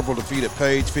Thursday, Maryville defeated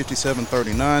Page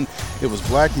 57-39. It was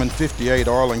Blackman 58,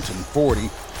 Arlington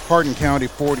 40. Hardin County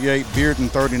 48, Bearden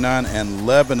 39, and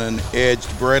Lebanon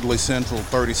edged Bradley Central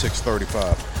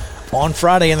 36-35. On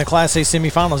Friday in the Class A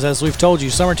semifinals, as we've told you,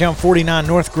 Summertown 49,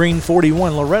 North Green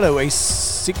 41, Loretto a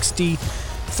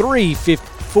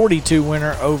 63-42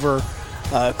 winner over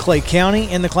Clay County.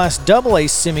 In the Class AA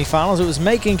semifinals, it was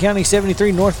Macon County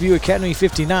 73, Northview Academy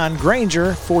 59,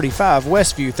 Granger 45,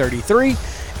 Westview 33.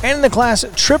 And in the Class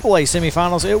AAA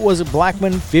semifinals, it was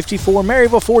Blackman 54,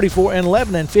 Maryville 44, and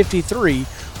Lebanon 53,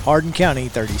 Hardin County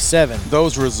 37.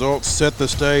 Those results set the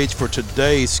stage for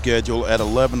today's schedule at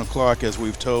 11 o'clock. As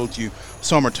we've told you,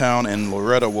 Summertown and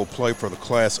Loretto will play for the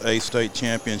Class A state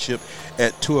championship.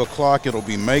 At 2 o'clock, it'll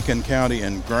be Macon County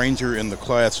and Granger in the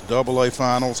Class AA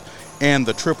finals. And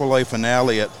the AAA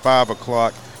finale at 5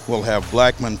 o'clock will have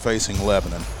Blackman facing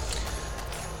Lebanon.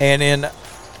 And in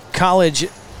college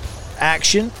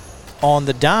action, On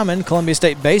the diamond, Columbia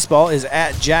State baseball is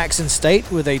at Jackson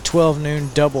State with a 12 noon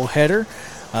doubleheader.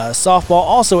 Softball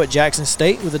also at Jackson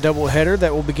State with a doubleheader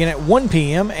that will begin at 1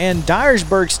 p.m. And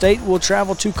Dyersburg State will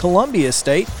travel to Columbia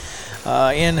State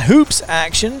in hoops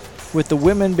action with the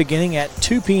women beginning at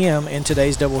 2 p.m. in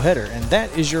today's doubleheader. And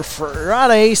that is your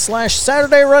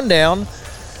Friday/Saturday rundown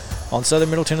on Southern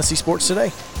Middle Tennessee Sports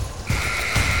Today.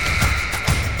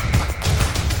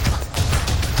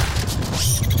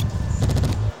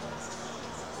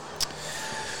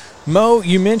 Mo,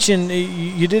 you mentioned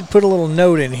you did put a little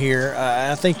note in here.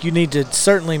 I think you need to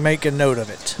certainly make a note of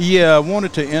it. Yeah, I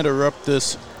wanted to interrupt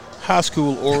this high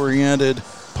school-oriented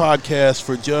podcast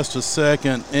for just a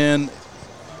second and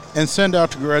send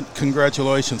out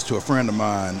congratulations to a friend of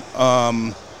mine,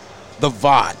 the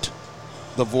VOT,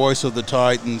 the voice of the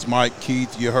Titans, Mike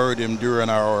Keith. You heard him during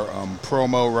our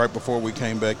promo right before we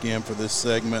came back in for this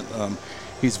segment.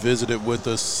 He's visited with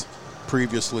us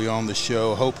previously on the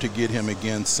show. Hope to get him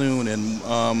again soon,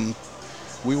 and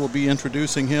we will be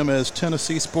introducing him as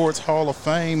Tennessee Sports Hall of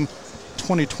Fame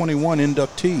 2021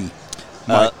 inductee,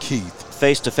 Mike Keith.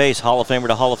 Face-to-face, Hall of Famer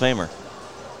to Hall of Famer.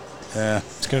 Yeah,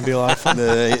 it's going to be a lot of fun.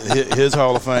 His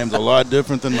Hall of Fame's a lot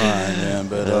different than mine, man.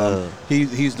 But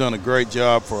he's done a great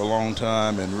job for a long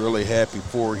time, and really happy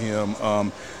for him.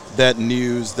 That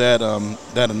news, that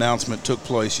announcement took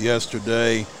place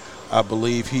yesterday. I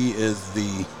believe he is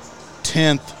the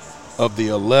 10th of the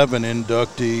 11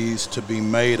 inductees to be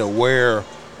made aware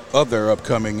of their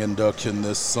upcoming induction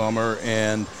this summer.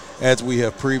 And as we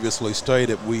have previously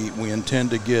stated, we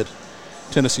intend to get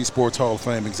Tennessee Sports Hall of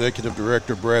Fame Executive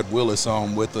Director Brad Willis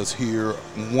on with us here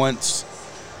once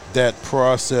that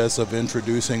process of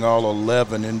introducing all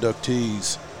 11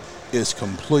 inductees is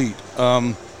complete.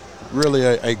 Really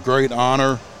a great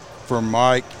honor for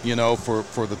Mike,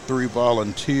 for the 3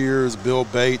 volunteers, Bill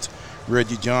Bates,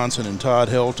 Reggie Johnson, and Todd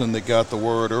Helton, that got the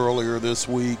word earlier this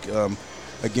week.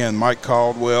 Again, Mike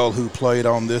Caldwell, who played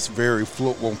on this very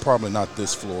floor, well, probably not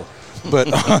this floor, but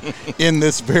in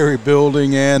this very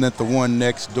building and at the one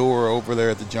next door over there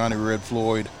at the Johnny Red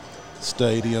Floyd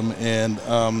Stadium. And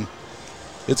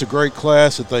it's a great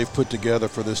class that they've put together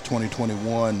for this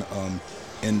 2021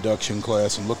 induction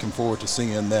class, and looking forward to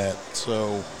seeing that.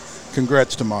 So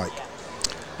congrats to Mike.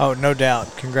 Oh, no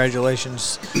doubt.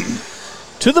 Congratulations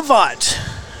to the VOT,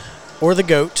 or the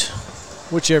GOAT,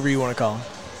 whichever you want to call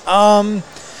him.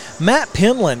 Matt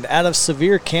Penland out of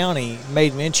Sevier County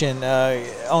made mention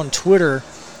on Twitter.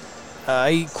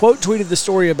 He quote tweeted the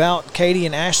story about Katie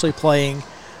and Ashley playing.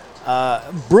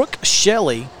 Brooke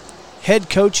Shelley, head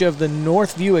coach of the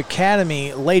Northview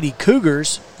Academy Lady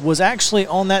Cougars, was actually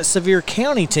on that Sevier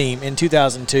County team in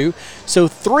 2002. So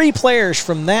 3 players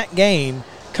from that game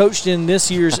coached in this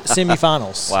year's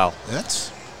semifinals. Wow.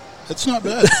 That's not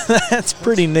bad. That's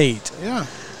pretty neat. Yeah.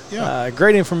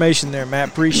 Great information there, Matt.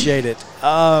 Appreciate it.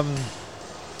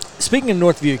 Speaking of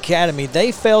Northview Academy,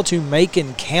 they fell to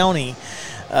Macon County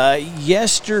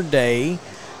yesterday,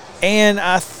 and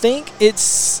I think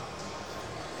it's,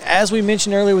 as we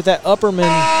mentioned earlier with that Upperman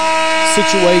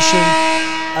situation,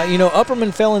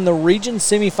 Upperman fell in the region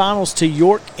semifinals to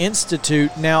York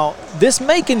Institute. Now, this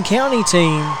Macon County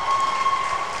team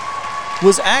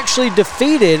was actually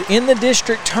defeated in the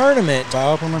district tournament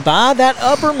by that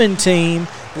Upperman team,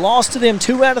 lost to them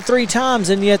 2 out of 3 times,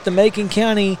 and yet the Macon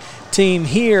County team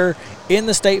here in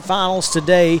the state finals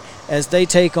today as they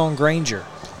take on Granger.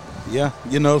 Yeah,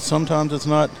 sometimes it's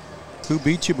not who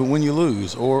beat you but when you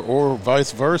lose, or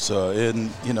vice versa.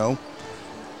 And,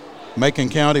 Macon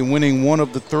County winning one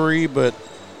of the 3, but,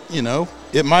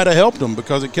 it might have helped them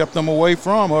because it kept them away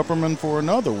from Upperman for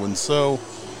another one. So,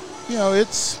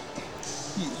 it's –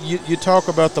 you talk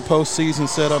about the postseason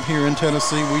setup here in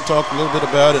Tennessee. We talked a little bit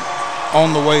about it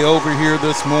on the way over here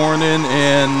this morning,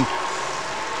 and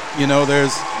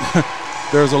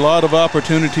there's a lot of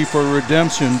opportunity for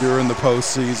redemption during the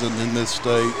postseason in this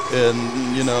state, and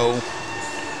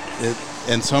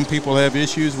and some people have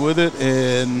issues with it,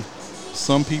 and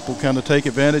some people kind of take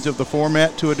advantage of the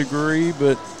format to a degree,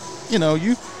 but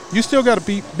you still got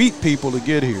to beat people to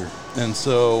get here. And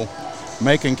so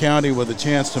Macon County with a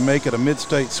chance to make it a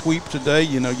mid-state sweep today.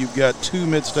 You've got 2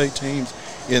 mid-state teams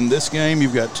in this game.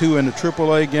 You've got 2 in the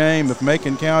AAA game. If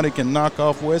Macon County can knock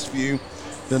off Westview,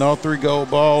 then all 3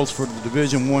 gold balls for the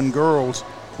Division I girls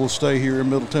will stay here in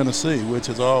Middle Tennessee, which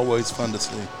is always fun to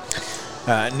see.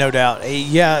 No doubt.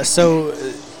 Yeah, so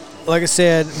like I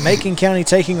said, Macon County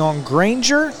taking on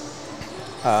Granger.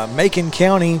 Macon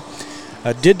County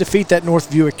did defeat that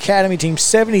Northview Academy team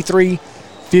 73-59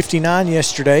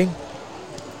 yesterday.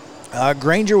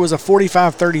 Granger was a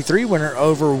 45-33 winner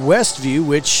over Westview,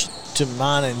 which, to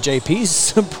mine and JP's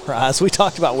surprise, we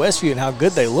talked about Westview and how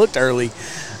good they looked early.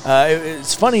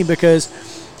 It's funny because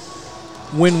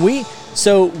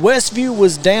Westview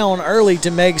was down early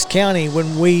to Meigs County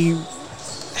when we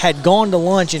had gone to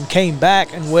lunch and came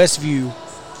back, and Westview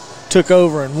took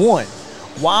over and won.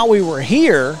 While we were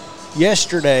here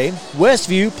yesterday,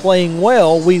 Westview playing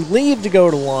well, we leave to go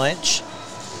to lunch,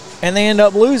 and they end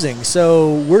up losing.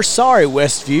 So we're sorry,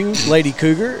 Westview, Lady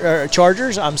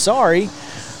Chargers. I'm sorry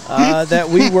that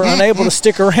we were unable to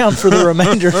stick around for the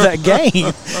remainder of that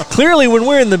game. Clearly, when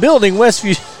we're in the building,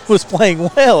 Westview was playing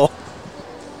well.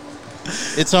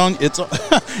 It's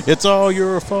all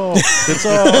your fault. It's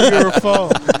all your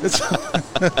fault.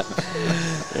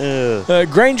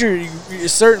 Granger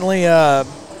is certainly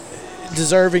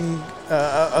deserving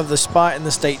of the spot in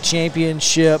the state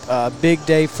championship. Big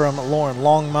day from Lauren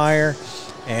Longmire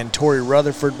and Tori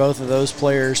Rutherford, both of those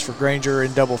players for Granger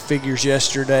in double figures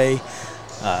yesterday.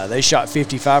 They shot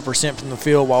 55% from the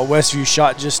field, while Westview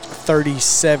shot just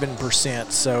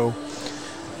 37%. So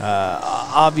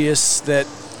obvious that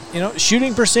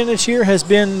shooting percentage here has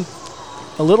been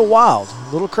a little wild,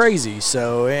 a little crazy.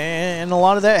 So, and a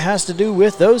lot of that has to do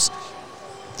with those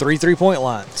 3 3-point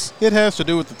lines. It has to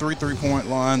do with the 3 3-point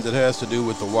lines. It has to do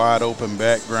with the wide open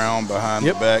background behind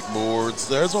the backboards.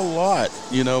 There's a lot,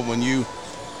 when you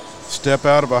step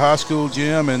out of a high school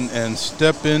gym and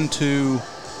step into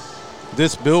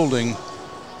this building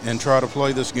and try to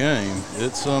play this game.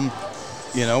 It's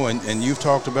and you've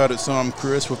talked about it some,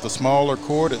 Chris, with the smaller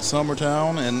court at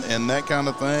Summertown and that kind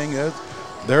of thing.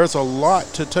 There's a lot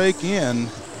to take in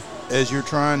as you're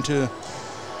trying to,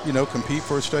 compete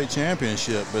for a state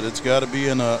championship. But it's got to be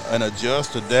an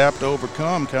adjust, adapt,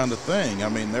 overcome kind of thing. I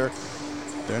mean, they're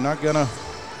not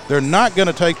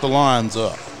gonna take the lines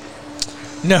up.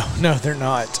 No, they're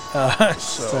not.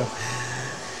 So.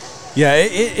 Yeah,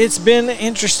 it's been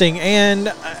interesting.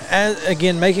 And,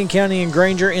 again, Macon County and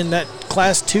Granger in that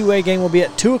Class 2A game will be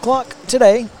at 2 o'clock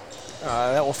today.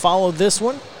 That will follow this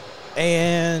one.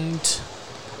 And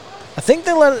I think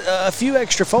they let a few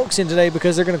extra folks in today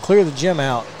because they're going to clear the gym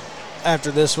out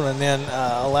after this one and then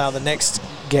allow the next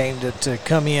game to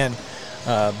come in.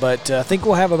 But I think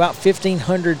we'll have about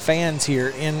 1,500 fans here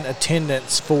in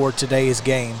attendance for today's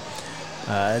game.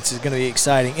 It's going to be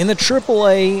exciting. In the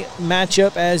AAA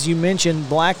matchup, as you mentioned,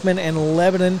 Blackman and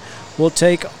Lebanon will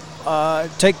take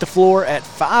the floor at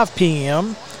 5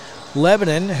 p.m.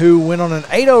 Lebanon, who went on an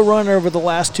 8-0 run over the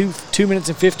last 2 minutes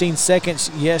and 15 seconds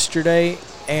yesterday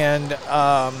and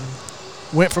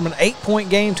went from an 8-point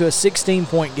game to a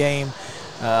 16-point game.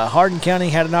 Hardin County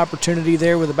had an opportunity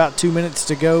there with about 2 minutes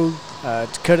to go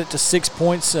to cut it to 6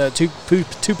 points, two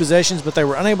possessions, but they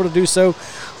were unable to do so.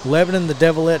 Lebanon, the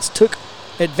Devilettes, took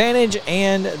advantage,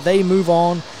 and they move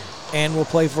on and will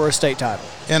play for a state title.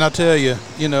 And I tell you,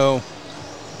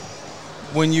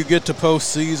 when you get to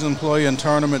postseason play and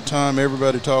tournament time,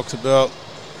 everybody talks about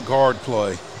guard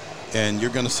play. And you're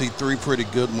going to see 3 pretty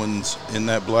good ones in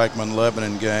that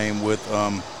Blackman-Lebanon game with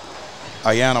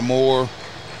Ayanna Moore,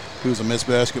 who's a Miss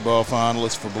Basketball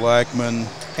finalist for Blackman.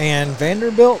 And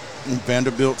Vanderbilt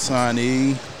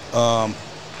signee.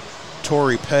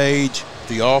 Tori Page,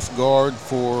 the off guard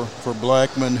for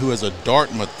Blackman, who is a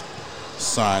Dartmouth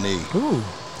signee. Ooh.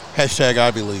 Hashtag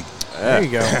Ivy League. There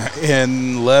you go.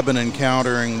 And Lebanon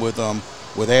countering with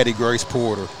Addie Grace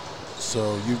Porter.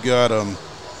 So you've got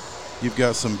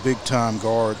some big time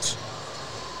guards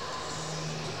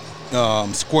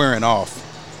squaring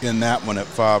off in that one at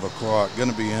 5 o'clock.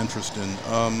 Going to be interesting.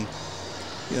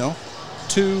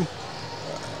 2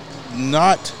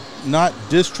 not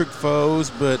district foes,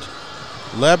 but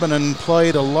Lebanon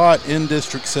played a lot in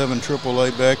District 7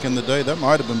 AAA back in the day. That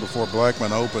might have been before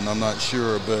Blackman opened, I'm not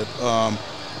sure. But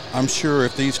I'm sure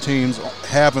if these teams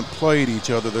haven't played each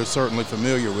other, they're certainly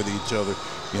familiar with each other.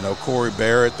 Corey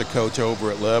Barrett, the coach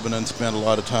over at Lebanon, spent a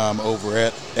lot of time over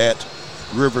at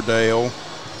Riverdale,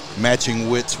 matching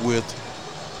wits with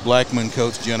Blackman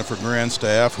coach Jennifer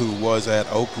Grandstaff, who was at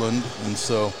Oakland. And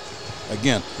so,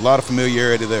 again, a lot of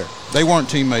familiarity there. They weren't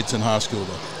teammates in high school,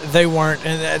 though. They weren't,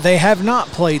 and they have not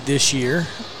played this year,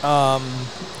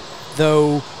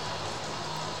 though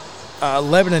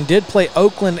Lebanon did play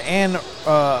Oakland in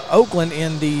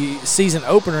the season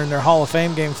opener in their Hall of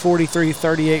Fame game,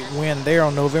 43-38 win there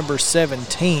on November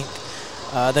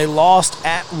 17th. They lost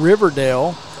at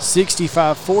Riverdale,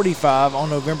 65-45 on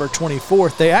November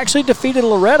 24th. They actually defeated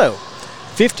Loretto,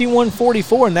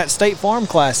 51-44 in that State Farm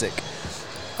Classic.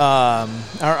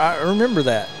 I remember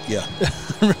that. Yeah.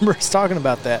 I remember us talking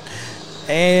about that.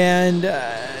 And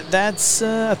I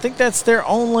think that's their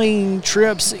only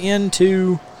trips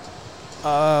into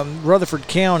Rutherford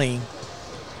County,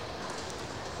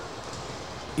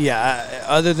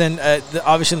 other than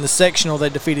obviously in the sectional, they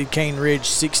defeated Cane Ridge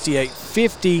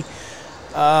 68-50,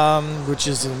 which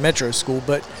is a metro school.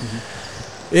 But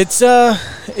it's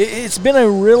been a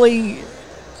really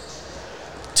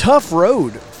tough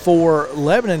road for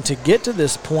Lebanon to get to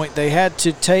this point. They had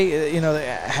to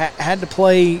had to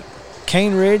play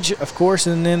Cane Ridge, of course,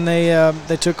 and then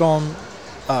they took on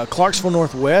Clarksville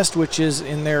Northwest, which is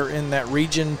in that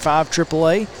Region 5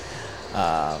 AAA,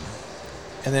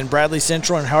 and then Bradley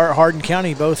Central and Hardin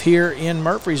County, both here in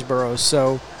Murfreesboro.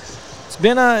 So it's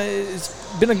been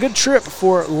a good trip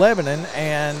for Lebanon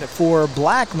and for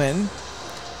Blackman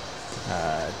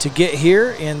to get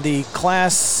here in the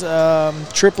Class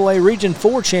AAA Region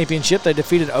 4 Championship. They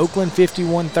defeated Oakland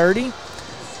 51-30.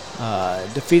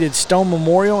 Defeated Stone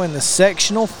Memorial in the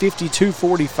sectional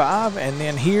 52-45, and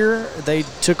then here they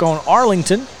took on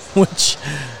Arlington, which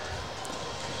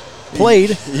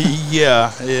played. That's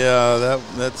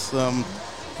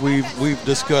we've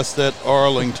discussed that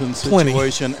Arlington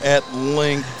situation at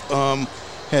length.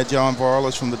 Had John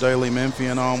Varlas from the Daily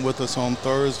Memphian on with us on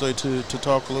Thursday to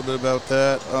talk a little bit about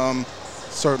that.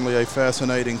 Certainly a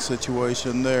fascinating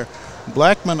situation there.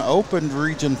 Blackman opened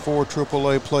Region 4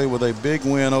 AAA play with a big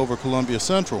win over Columbia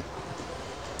Central.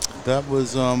 That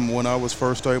was when I was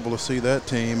first able to see that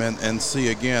team and see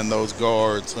again those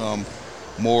guards,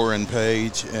 Moore and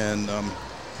Page, and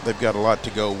they've got a lot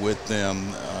to go with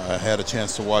them. I had a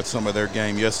chance to watch some of their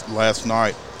game last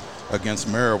night against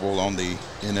Maryville on the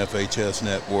NFHS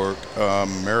network.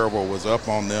 Maryville was up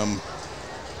on them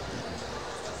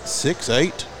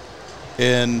 6-8,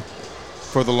 and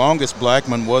for the longest,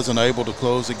 Blackman wasn't able to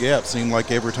close the gap. Seemed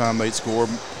like every time they'd score,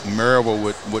 Maryville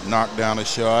would knock down a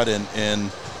shot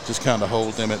and just kind of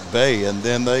hold them at bay. And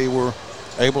then they were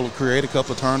able to create a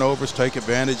couple of turnovers, take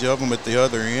advantage of them at the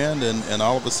other end, and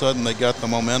all of a sudden they got the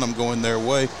momentum going their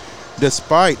way.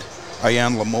 Despite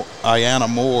Ayanna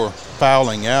Moore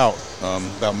fouling out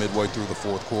about midway through the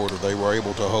fourth quarter, they were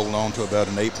able to hold on to about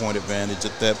an 8-point advantage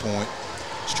at that point,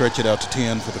 stretch it out to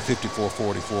 10 for the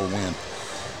 54-44 win.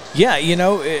 Yeah,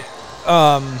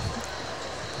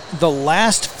 the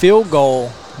last field goal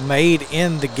made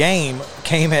in the game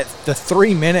came at the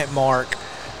 3-minute mark.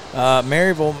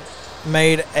 Maryville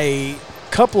made a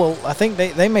couple of, I think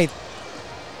they made,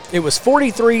 it was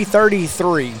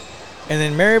 43-33, and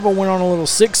then Maryville went on a little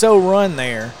 6-0 run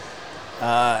there,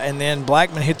 and then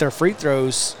Blackman hit their free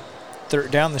throws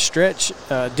down the stretch.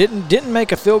 Didn't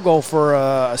make a field goal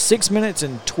for 6 minutes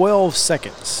and 12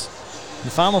 seconds. The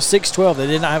final 6-12, they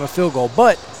did not have a field goal,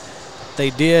 but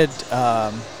they did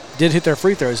hit their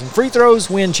free throws. And free throws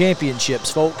win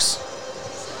championships, folks.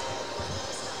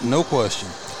 No question.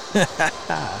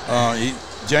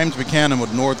 James Buchanan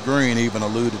with North Green even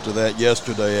alluded to that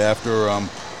yesterday after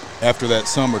that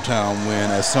Summertown win,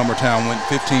 as Summertown went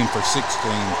 15 for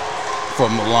 16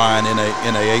 from the line in a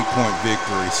 8-point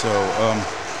victory.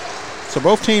 So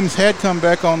both teams had come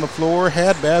back on the floor,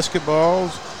 had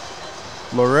basketballs.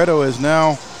 Loretto is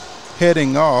now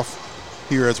heading off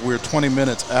here as we're 20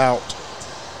 minutes out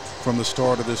from the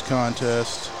start of this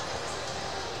contest.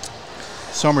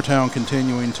 Summertown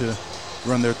continuing to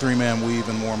run their 3-man weave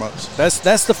and warm-ups. That's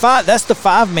the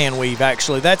 5-man weave,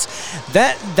 actually.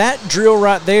 That drill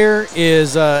right there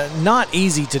is not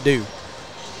easy to do.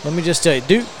 Let me just tell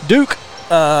you, Duke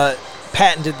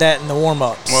patented that in the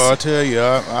warm-ups. Well, I tell you,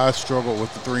 I struggled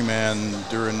with the 3-man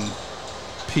during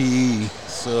PE,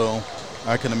 so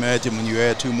I can imagine when you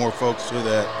add 2 more folks to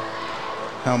that,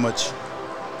 how much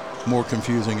more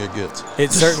confusing it gets.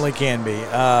 It certainly can be.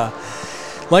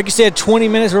 Like you said, 20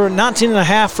 minutes, we're 19 and a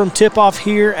half from tip-off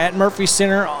here at Murphy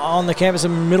Center on the campus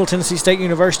of Middle Tennessee State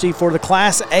University for the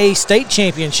Class A State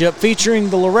Championship featuring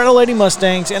the Loretto Lady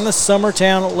Mustangs and the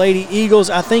Summertown Lady Eagles.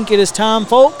 I think it is time,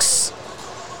 folks,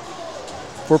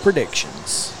 for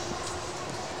predictions.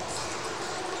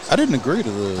 I didn't agree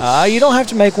to this. You don't have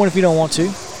to make one if you don't want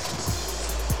to.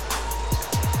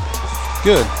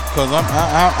 Good, because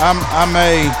I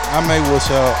may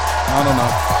wuss out. I don't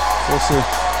know. We'll see.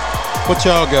 What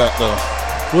y'all got, though?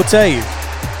 We'll tell you.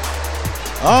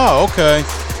 Oh, okay.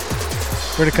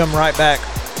 We're going to come right back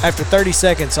after 30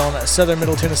 seconds on Southern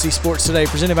Middle Tennessee Sports Today,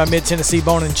 presented by Mid-Tennessee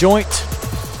Bone & Joint,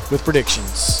 with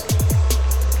predictions.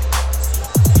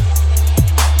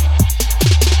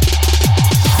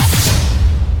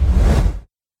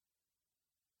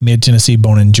 Mid-Tennessee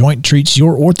Bone & Joint treats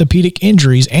your orthopedic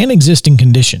injuries and existing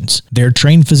conditions. Their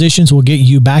trained physicians will get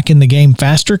you back in the game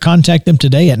faster. Contact them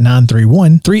today at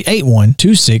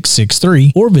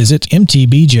 931-381-2663 or visit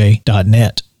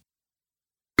mtbj.net.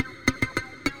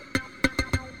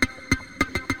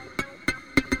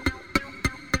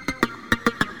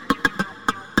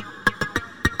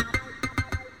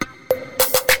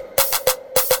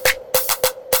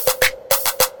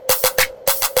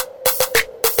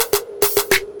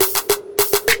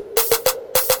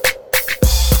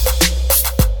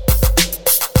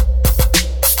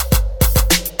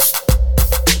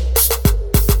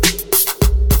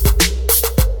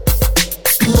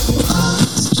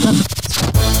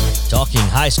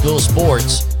 school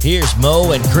sports. Here's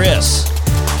Mo and Chris.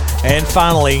 And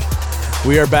finally,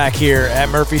 we are back here at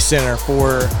Murphy Center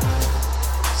for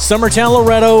Summertown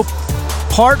Loretto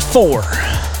Part 4.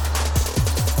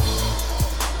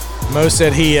 Mo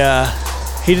said he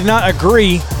did not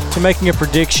agree to making a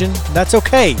prediction. That's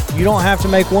okay. You don't have to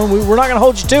make one. We're not going to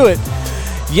hold you to it.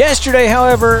 Yesterday,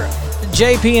 however,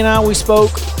 JP and I, we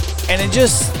spoke, and it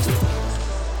just,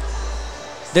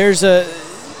 there's a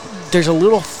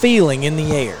little feeling in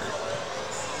the air.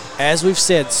 As we've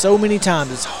said so many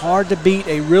times, it's hard to beat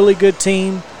a really good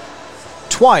team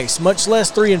twice, much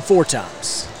less 3 and 4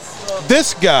 times.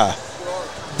 This guy,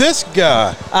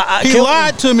 he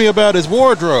lied to me about his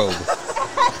wardrobe.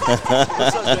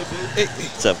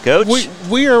 What's up, Coach?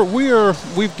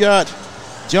 We've got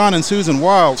John and Susan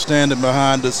Wild standing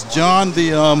behind us. John,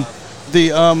 the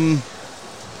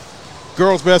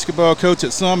girls basketball coach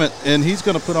at Summit, and he's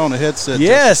going to put on a headset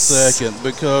just a second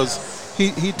because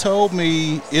he told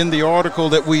me in the article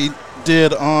that we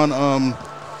did on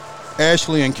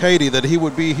Ashley and Katie that he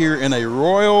would be here in a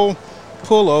royal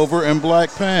pullover and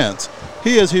black pants.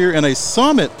 He is here in a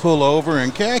Summit pullover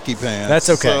and khaki pants.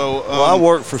 That's okay. So, I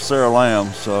work for Sarah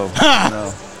Lamb, so you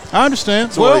know. I understand.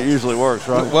 That's the way it usually works,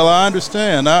 right? Well, I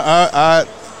understand. I'd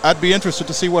be interested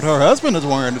to see what her husband is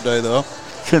wearing today, though.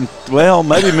 Well,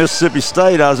 maybe Mississippi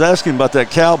State. I was asking about that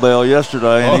cowbell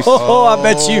yesterday, and I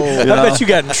bet you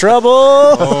got in trouble.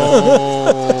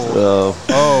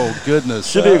 Oh goodness!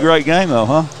 Should be a great game, though,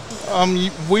 huh?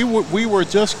 We were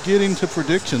just getting to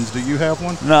predictions. Do you have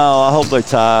one? No, I hope they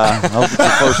tie. I hope it's the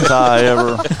first tie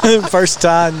ever. First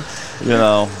time. You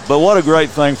know, but what a great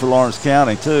thing for Lawrence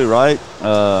County too, right?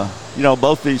 You know,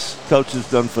 both these coaches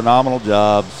done phenomenal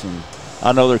jobs, and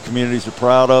I know their communities are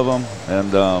proud of them.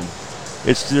 And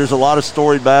there's a lot of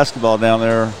storied basketball down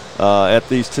there at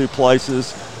these two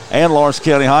places, and Lawrence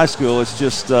County High School. It's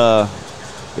just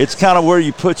it's kind of where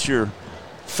you put your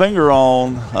finger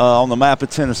on the map of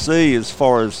Tennessee as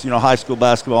far as, you know, high school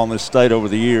basketball in this state over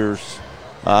the years.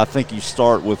 I think you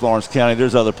start with Lawrence County.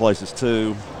 There's other places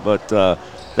too, but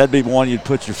that'd be one you'd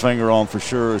put your finger on for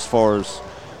sure as far as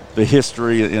the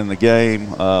history in the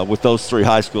game with those 3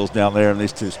 high schools down there and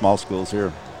these 2 small schools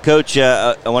here. Coach,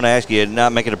 I want to ask you,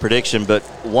 not making a prediction, but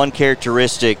one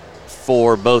characteristic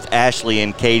for both Ashley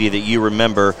and Katie that you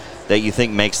remember that you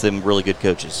think makes them really good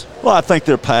coaches? Well, I think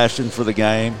their passion for the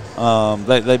game.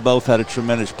 They both had a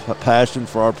tremendous passion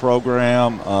for our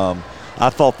program. I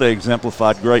thought they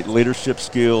exemplified great leadership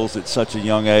skills at such a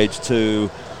young age, too.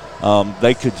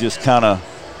 They could just kind of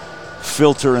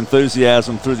filter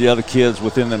enthusiasm through the other kids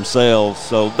within themselves.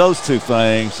 So those 2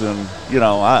 things, and, you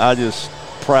know, I just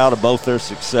proud of both their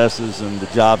successes and the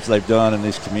jobs they've done in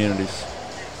these communities.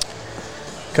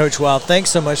 Coach Wild,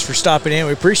 thanks so much for stopping in.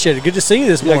 We appreciate it. Good to see you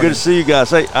this morning. Yeah, good to see you guys.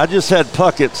 Hey, I just had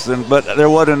puckets, but there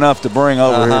wasn't enough to bring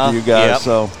over here to you guys,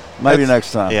 so maybe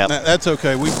next time. Yep. That's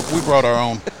okay. We brought our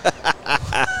own.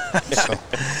 So.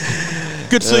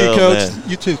 Good to see you, Coach. Man.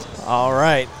 You too. All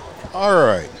right.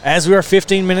 As we are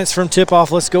 15 minutes from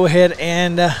tip-off, let's go ahead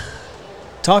and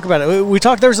talk about it. We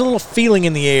talked, there's a little feeling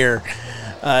in the air,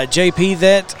 JP,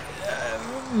 that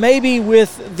maybe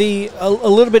with a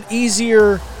little bit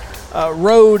easier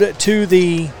road to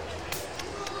the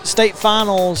state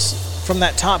finals from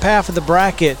that top half of the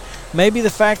bracket, maybe the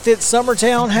fact that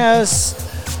Summertown has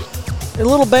a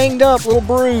little banged up, a little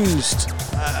bruised,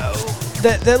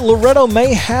 that Loretto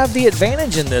may have the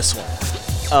advantage in this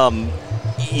one.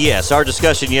 Yes, our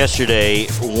discussion yesterday,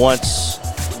 once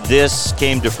this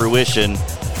came to fruition,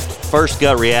 first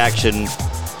gut reaction,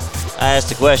 I asked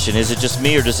the question, is it just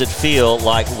me or does it feel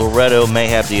like Loretto may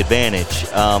have the advantage?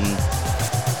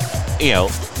 You know,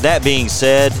 that being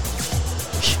said,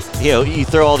 you know, you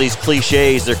throw all these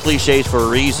cliches, they're cliches for a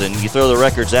reason. You throw the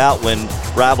records out when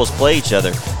rivals play each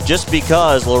other. Just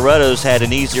because Loretto's had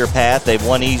an easier path, they've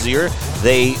won easier,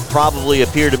 they probably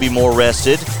appear to be more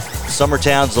rested.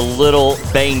 Summertown's a little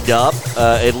banged up,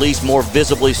 at least more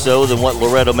visibly so than what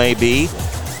Loretto may be.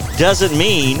 Doesn't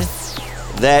mean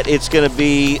that it's going to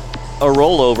be a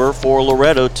rollover for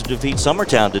Loretto to defeat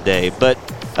Summertown today. But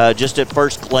just at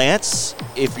first glance,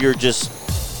 if you're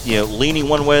just, you know, leaning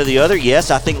one way or the other, yes,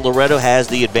 I think Loretto has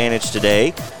the advantage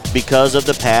today because of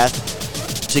the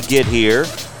path to get here.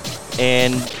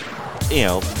 And, you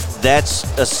know, that's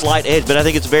a slight edge, but I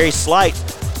think it's very slight.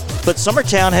 But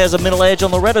Summertown has a mental edge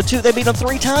on Loretto, too. They beat them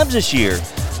 3 times this year.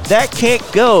 That can't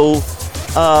go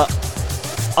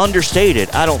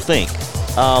understated, I don't think.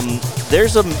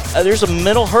 There's a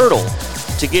mental hurdle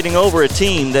to getting over a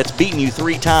team that's beaten you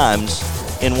 3 times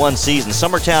in one season.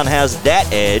 Summertown has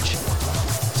that edge,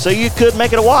 so you could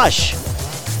make it a wash.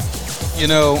 You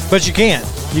know, but you can't.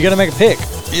 You got to make a pick.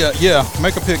 Yeah.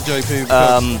 Make a pick, JP.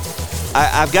 because-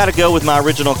 I've got to go with my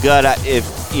original gut.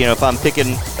 If I'm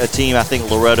picking a team, I think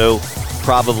Loretto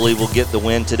probably will get the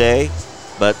win today.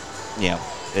 But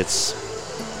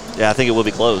I think it will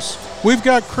be close. We've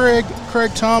got Craig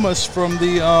Thomas from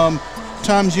the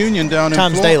Times Union down in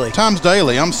Times Daily. Times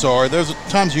Daily. I'm sorry. There's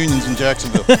Times Unions in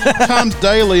Jacksonville. Times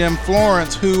Daily in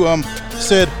Florence, who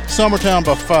said Summertown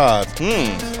by 5.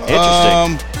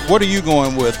 Interesting. What are you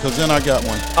going with? Because then I got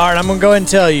one. All right, I'm going to go ahead and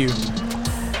tell you.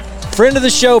 Friend of the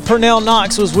show, Pernell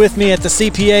Knox, was with me at the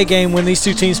CPA game when these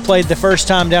two teams played the first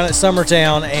time down at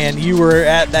Summertown, and you were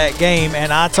at that game.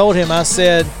 And I told him, I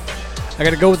said, I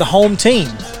got to go with the home team.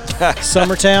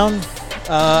 Summertown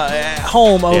at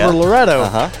home over Loretto.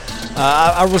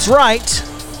 I was right.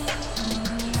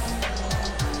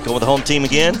 Go with the home team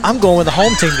again? I'm going with the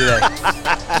home team today.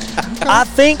 I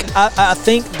think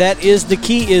that is the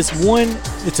key. Is one,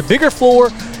 it's a bigger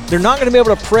floor. They're not going to be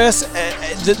able to press.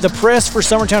 The press for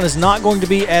Summertown is not going to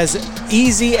be as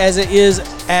easy as it is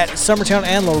at Summertown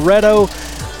and Loretto.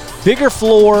 Bigger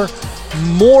floor,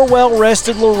 more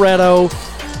well-rested Loretto,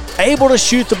 able to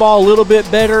shoot the ball a little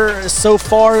bit better so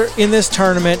far in this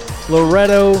tournament.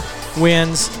 Loretto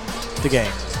wins the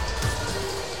game.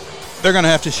 They're going to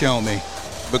have to show me,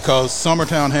 because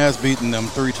Summertown has beaten them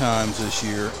 3 times this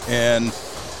year, and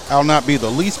I'll not be the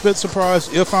least bit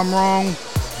surprised if I'm wrong,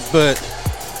 but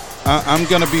I'm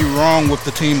going to be wrong with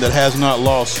the team that has not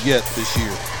lost yet this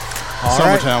year.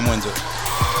 Summertown wins it.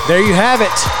 There you have it.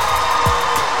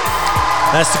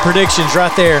 That's the predictions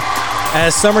right there.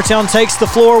 As Summertown takes the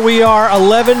floor, we are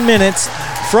 11 minutes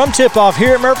from tip-off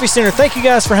here at Murphy Center. Thank you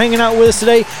guys for hanging out with us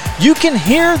today. You can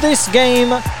hear this game.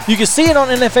 You can see it on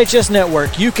NFHS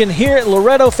Network. You can hear it.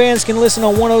 Loretto fans can listen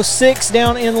on 106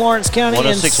 down in Lawrence County.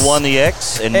 106.1 the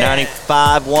X and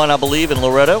 95.1, I believe, in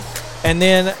Loretto. And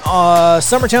then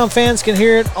Summertown fans can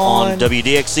hear it on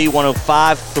WDXC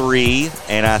 105.3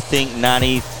 and I think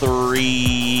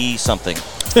 93 something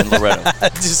in Loretto.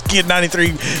 Just get 93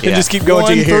 and just keep going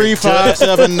till you hear 1, 3, 5,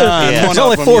 7, 9. Yeah. One It's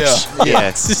only of them, 4.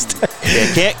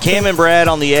 Yeah. Cam and Brad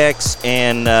on the X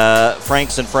and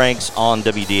Franks and Franks on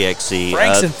WDXC.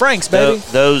 Franks and Franks, baby.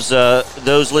 Those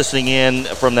listening in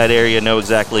from that area know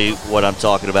exactly what I'm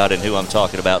talking about and who I'm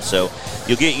talking about. So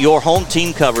you'll get your home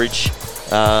team coverage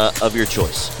of your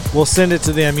choice. We'll send it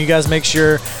to them. You guys make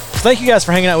sure. Thank you guys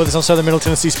for hanging out with us on Southern Middle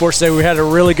Tennessee Sports Day. We had a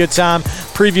really good time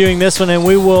previewing this one, and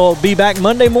we will be back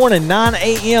Monday morning, 9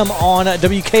 a.m. on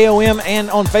WKOM and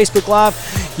on Facebook Live.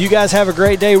 You guys have a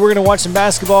great day. We're going to watch some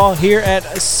basketball here at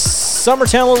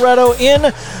Summertown, Loretto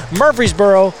in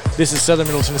Murfreesboro. This is Southern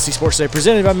Middle Tennessee Sports Day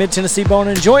presented by Mid-Tennessee Bone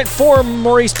and Joint. For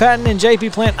Maurice Patton and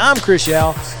JP Plant, I'm Chris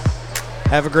Yao.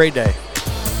 Have a great day.